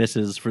swings and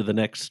misses for the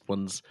next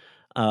ones.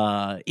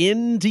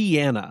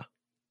 Indiana.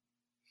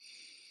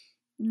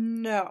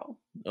 No.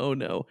 Oh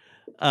no.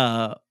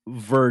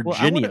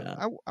 Virginia.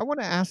 Well, I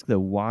want to ask though,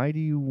 why do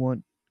you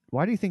want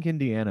Why do you think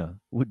Indiana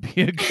would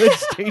be a good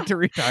state to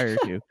retire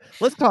to?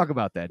 Let's talk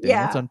about that, Dan.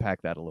 Let's Yeah.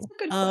 unpack that a little.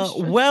 Good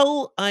question.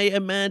 Well, I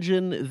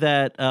imagine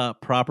that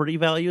property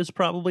value is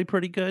probably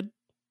pretty good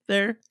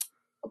there.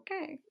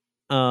 Okay.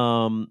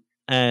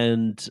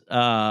 And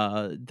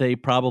they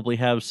probably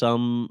have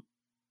some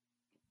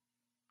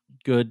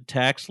good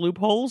tax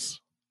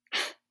loopholes.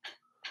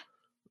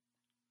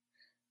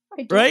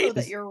 I don't Right? know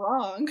that you're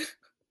wrong.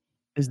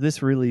 Is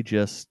this really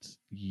just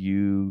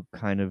you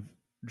kind of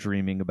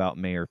dreaming about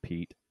Mayor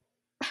Pete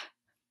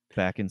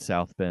back in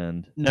South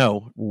Bend,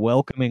 No,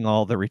 welcoming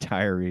all the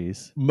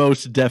retirees?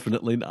 most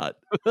definitely not.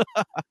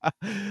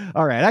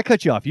 All right, I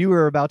cut you off. You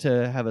were about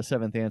to have a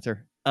seventh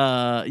answer.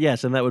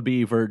 Yes, and that would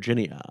be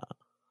Virginia.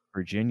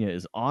 Virginia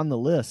is on the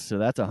list, so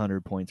that's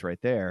 100 points right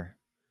there.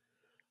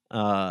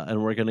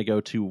 And we're going to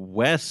go to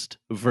West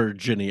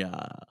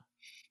Virginia.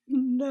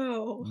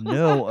 No.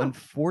 No,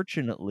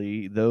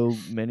 unfortunately, though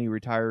many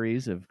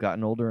retirees have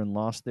gotten older and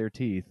lost their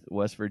teeth,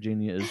 West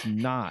Virginia is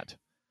not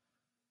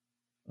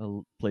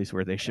a place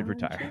where they should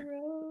retire.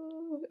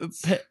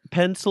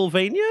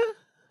 Pennsylvania?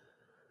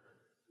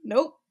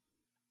 Nope.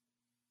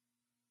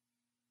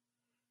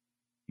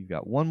 You've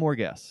got one more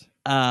guess.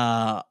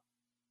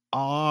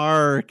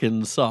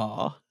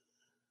 Arkansas.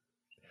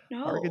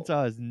 No.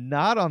 Arkansas is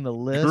not on the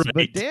list, but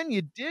Great. Dan,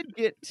 you did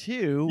get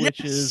 2, which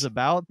is Yes.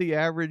 about the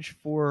average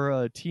for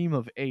a team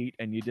of 8,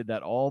 and you did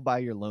that all by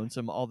your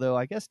lonesome. Although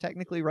I guess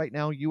technically right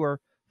now you are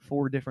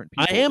 4 different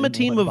people. I am a in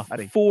team one of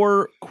body.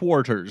 4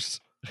 quarters.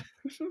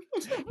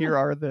 Here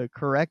are the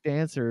correct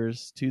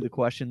answers to the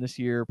question this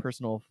year.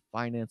 Personal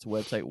finance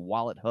website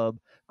Wallet Hub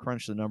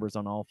crunched the numbers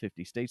on all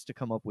 50 states to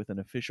come up with an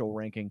official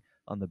ranking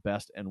on the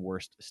best and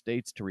worst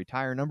states to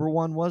retire. Number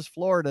 1 was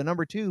Florida.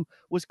 Number 2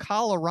 was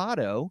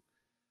Colorado,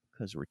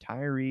 because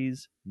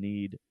retirees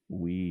need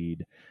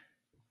weed.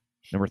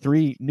 Number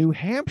 3, New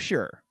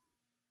Hampshire.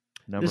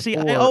 Number See,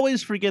 4, I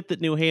always forget that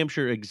New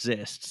Hampshire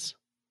exists.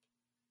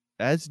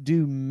 as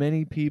do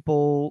many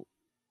people,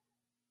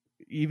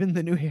 even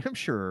the New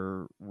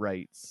Hampshire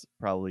rights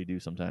probably do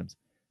sometimes.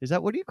 Is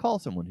that, what do you call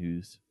someone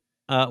who's...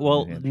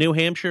 Well, New Hampshire. New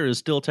Hampshire is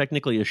still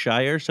technically a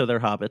shire, so they're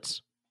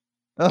hobbits.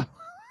 Oh,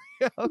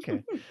 yeah,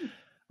 okay.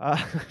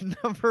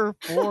 Number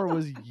 4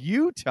 was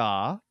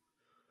Utah.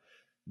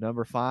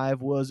 Number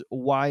 5 was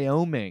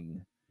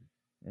Wyoming.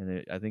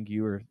 And I think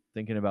you were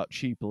thinking about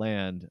cheap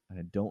land.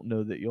 I don't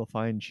know that you'll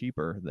find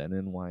cheaper than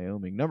in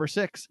Wyoming. Number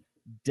 6,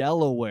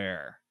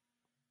 Delaware,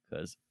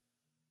 because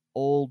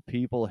old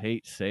people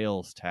hate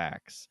sales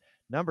tax.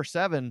 Number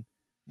 7,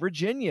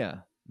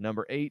 Virginia.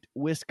 Number 8,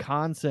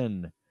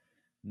 Wisconsin.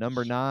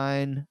 Number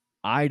 9,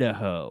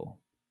 Idaho,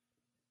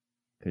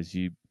 because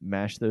you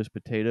mash those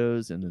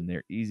potatoes and then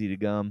they're easy to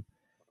gum.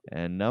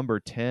 And number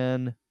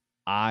 10,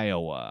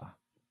 Iowa.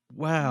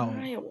 Wow.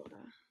 Iowa.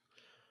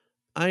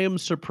 I am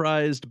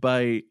surprised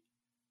by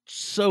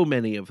so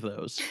many of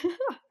those.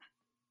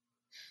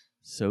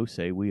 So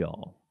say we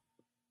all.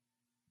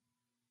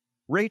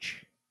 Rach,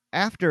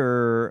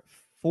 after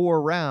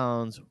 4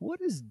 rounds,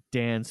 what is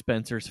Dan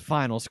Spencer's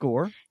final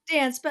score?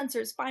 Dan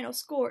Spencer's final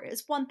score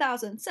is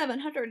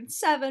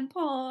 1,707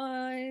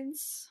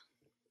 points.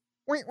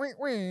 Wee, wee,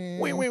 wee.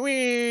 Wee, wee,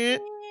 wee.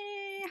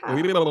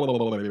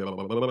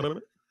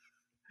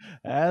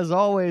 As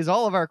always,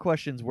 all of our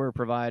questions were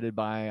provided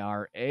by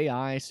our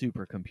AI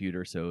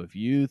supercomputer. So if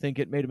you think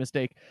it made a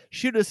mistake,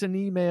 shoot us an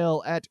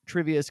email at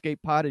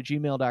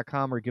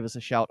triviaescapepod@gmail.com or give us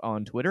a shout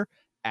on Twitter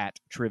at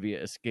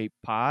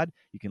triviaescapepod.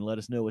 You can let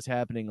us know what's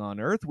happening on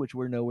Earth, which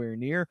we're nowhere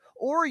near,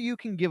 or you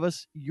can give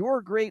us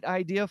your great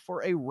idea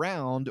for a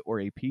round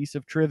or a piece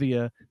of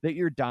trivia that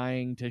you're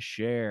dying to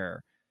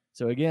share.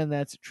 So again,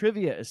 that's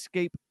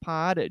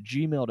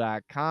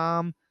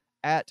triviaescapepod@gmail.com,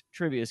 at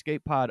Trivia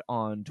Escape Pod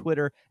on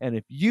Twitter. And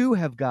if you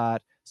have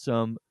got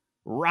some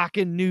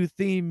rockin' new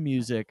theme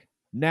music,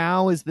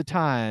 now is the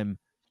time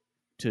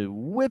to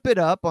whip it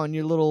up on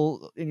your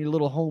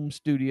little home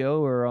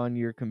studio or on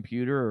your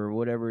computer or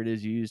whatever it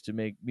is you use to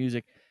make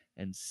music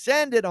and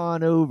send it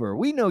on over.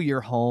 We know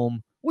you're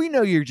home. We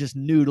know you're just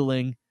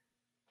noodling.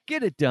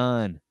 Get it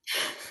done.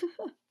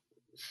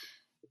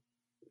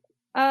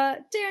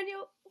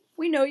 Daniel,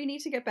 we know you need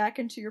to get back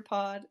into your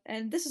pod,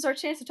 and this is our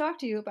chance to talk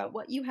to you about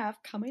what you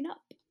have coming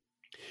up.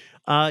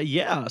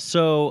 Yeah,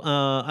 so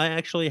I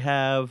actually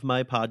have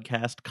my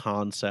podcast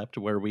Concept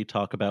where we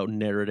talk about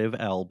narrative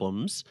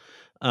albums.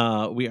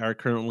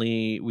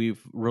 We've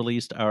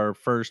released our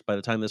first, by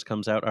the time this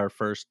comes out, our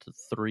first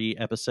 3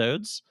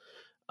 episodes.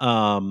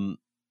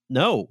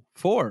 No,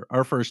 4.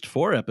 Our first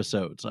 4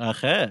 episodes.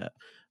 Yeah,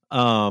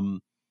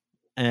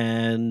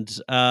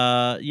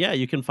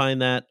 you can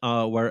find that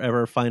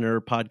wherever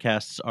finer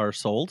podcasts are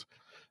sold.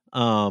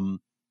 And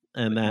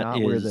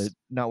that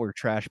not where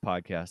trash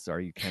podcasts are.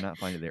 You cannot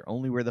find it there.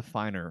 Only where the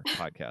finer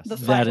podcasts.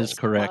 That is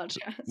correct.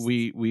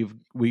 We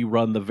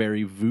run the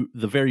very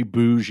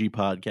bougie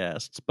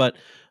podcasts, but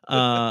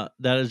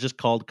that is just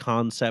called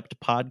Concept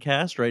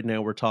Podcast. Right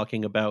now, we're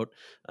talking about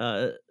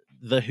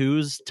The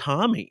Who's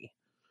Tommy.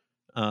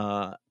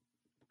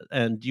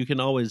 And you can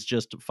always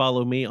just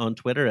follow me on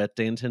Twitter at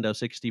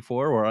Dantendo64,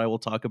 where I will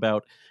talk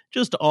about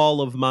just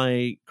all of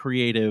my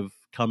creative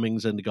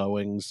comings and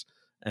goings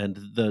and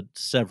the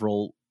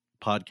several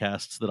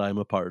podcasts that I'm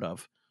a part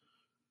of.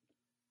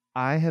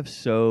 I have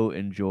so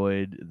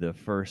enjoyed the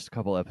first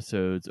couple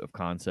episodes of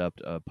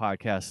Concept, a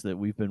podcast that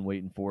we've been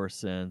waiting for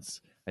since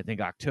I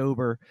think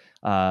October.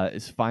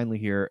 Is finally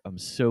here. I'm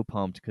so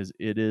pumped because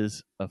it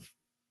is a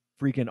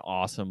freaking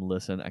awesome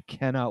listen. I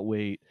cannot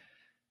wait.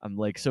 I'm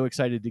like so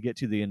excited to get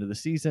to the end of the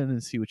season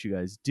and see what you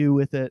guys do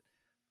with it.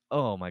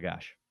 Oh my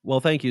gosh. Well,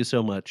 thank you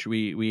so much.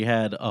 We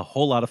had a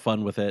whole lot of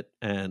fun with it,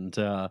 and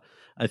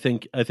I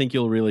think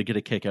you'll really get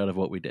a kick out of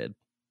what we did.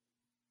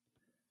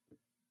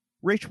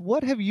 Rach,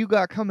 what have you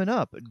got coming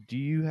up? Do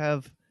you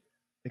have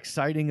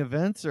exciting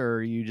events, or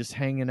are you just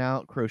hanging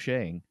out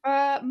crocheting?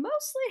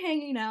 Mostly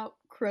hanging out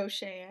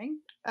crocheting.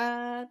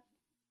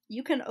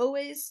 You can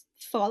always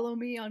follow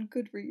me on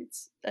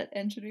Goodreads at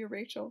Engineer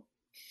Rachel.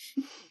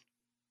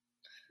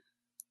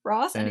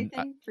 Ross, And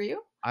anything for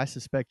you? I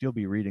suspect you'll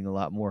be reading a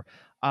lot more.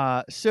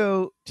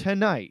 So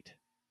tonight,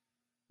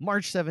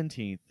 March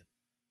 17th,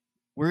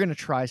 we're going to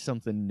try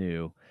something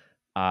new.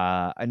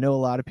 I know a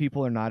lot of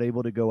people are not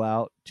able to go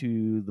out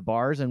to the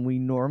bars, and we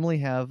normally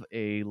have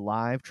a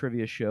live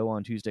trivia show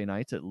on Tuesday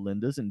nights at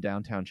Linda's in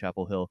downtown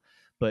Chapel Hill.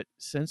 But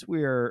since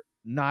we're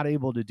not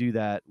able to do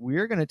that,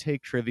 we're going to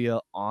take trivia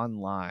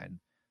online.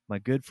 My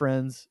good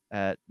friends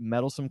at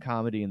Meddlesome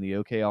Comedy and the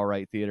OK All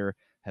Right Theater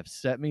have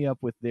set me up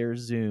with their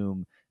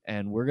Zoom,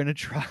 and we're going to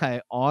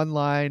try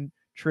online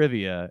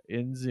trivia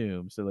in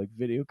Zoom. So like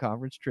video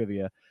conference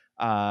trivia.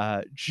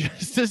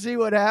 Just to see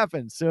what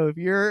happens. So if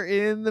you're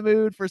in the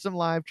mood for some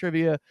live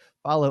trivia,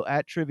 follow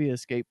at Trivia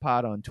Escape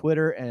Pod on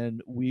Twitter,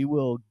 and we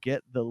will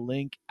get the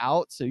link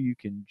out so you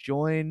can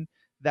join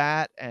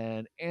that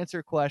and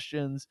answer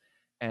questions.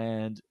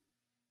 And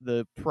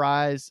the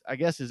prize, I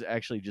guess, is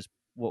actually just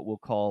what we'll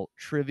call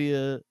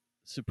Trivia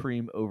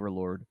Supreme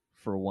Overlord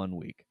for 1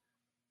 week.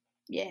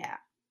 Yeah.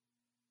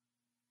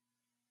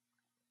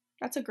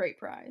 That's a great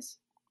prize.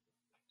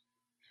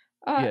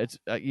 Yeah, it's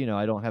I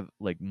don't have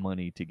like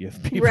money to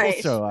give people,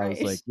 Right, so I was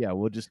right. like, yeah,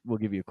 we'll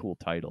give you a cool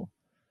title.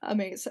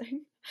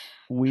 Amazing.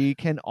 We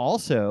can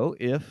also,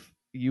 if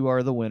you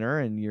are the winner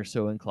and you're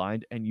so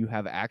inclined and you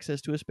have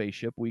access to a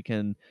spaceship, we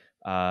can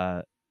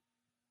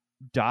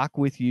dock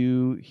with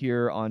you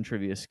here on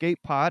Trivia Escape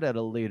Pod at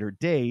a later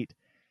date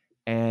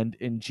and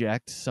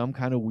inject some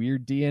kind of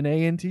weird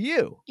DNA into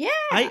you. Yeah.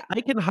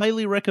 I can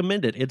highly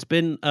recommend it. It's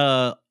been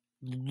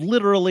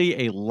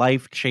literally a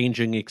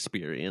life-changing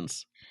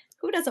experience.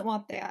 Who doesn't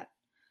want that?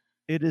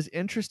 It is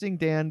interesting,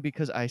 Dan,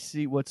 because I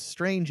see what's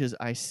strange is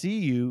I see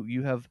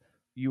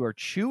you are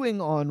chewing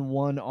on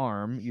one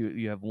arm.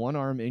 You have one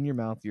arm in your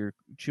mouth, you're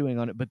chewing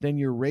on it, but then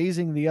you're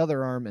raising the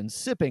other arm and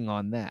sipping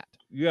on that.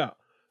 Yeah.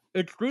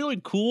 It's really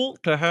cool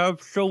to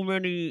have so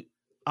many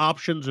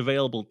options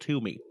available to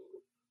me.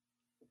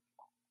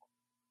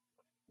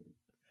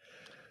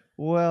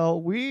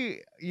 Well,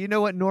 you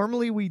know what?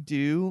 Normally we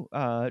do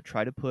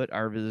try to put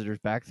our visitors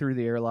back through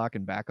the airlock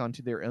and back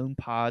onto their own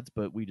pods,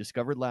 but we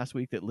discovered last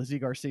week that Lizzie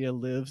Garcia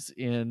lives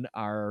in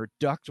our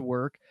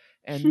ductwork.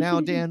 And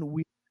now, Dan,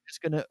 we're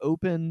just going to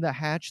open the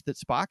hatch that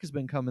Spock has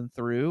been coming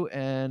through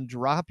and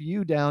drop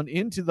you down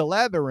into the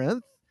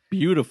labyrinth.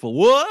 Beautiful.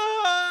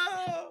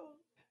 Whoa!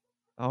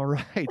 All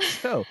right.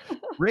 So,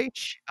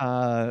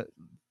 Rach,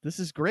 this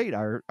is great.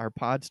 Our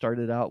pod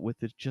started out with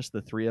just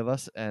the three of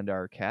us and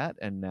our cat,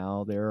 and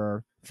now there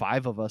are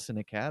 5 of us and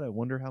a cat. I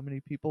wonder how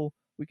many people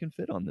we can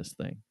fit on this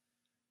thing.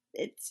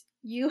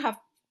 You have,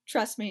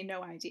 trust me,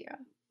 no idea.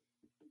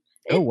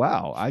 Oh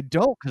wow, I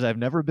don't, because I've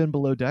never been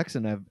below decks,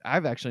 and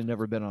I've actually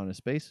never been on a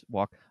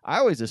spacewalk. I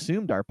always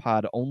assumed our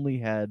pod only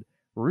had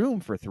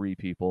room for 3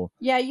 people.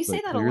 Yeah, you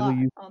say that a lot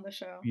on the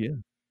show.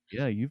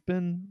 Yeah, you've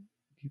been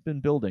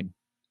building.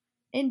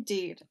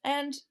 Indeed.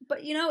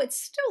 But it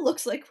still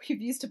looks like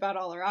we've used about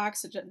all our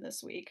oxygen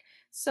this week.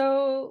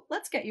 So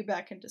let's get you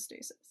back into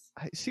stasis.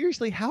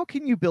 Seriously, how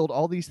can you build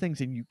all these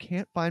things and you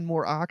can't find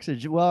more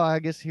oxygen? Well, I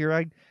guess here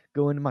I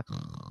go into my...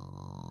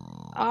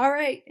 All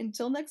right,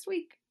 until next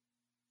week.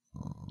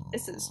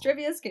 This is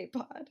Trivia Escape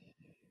Pod.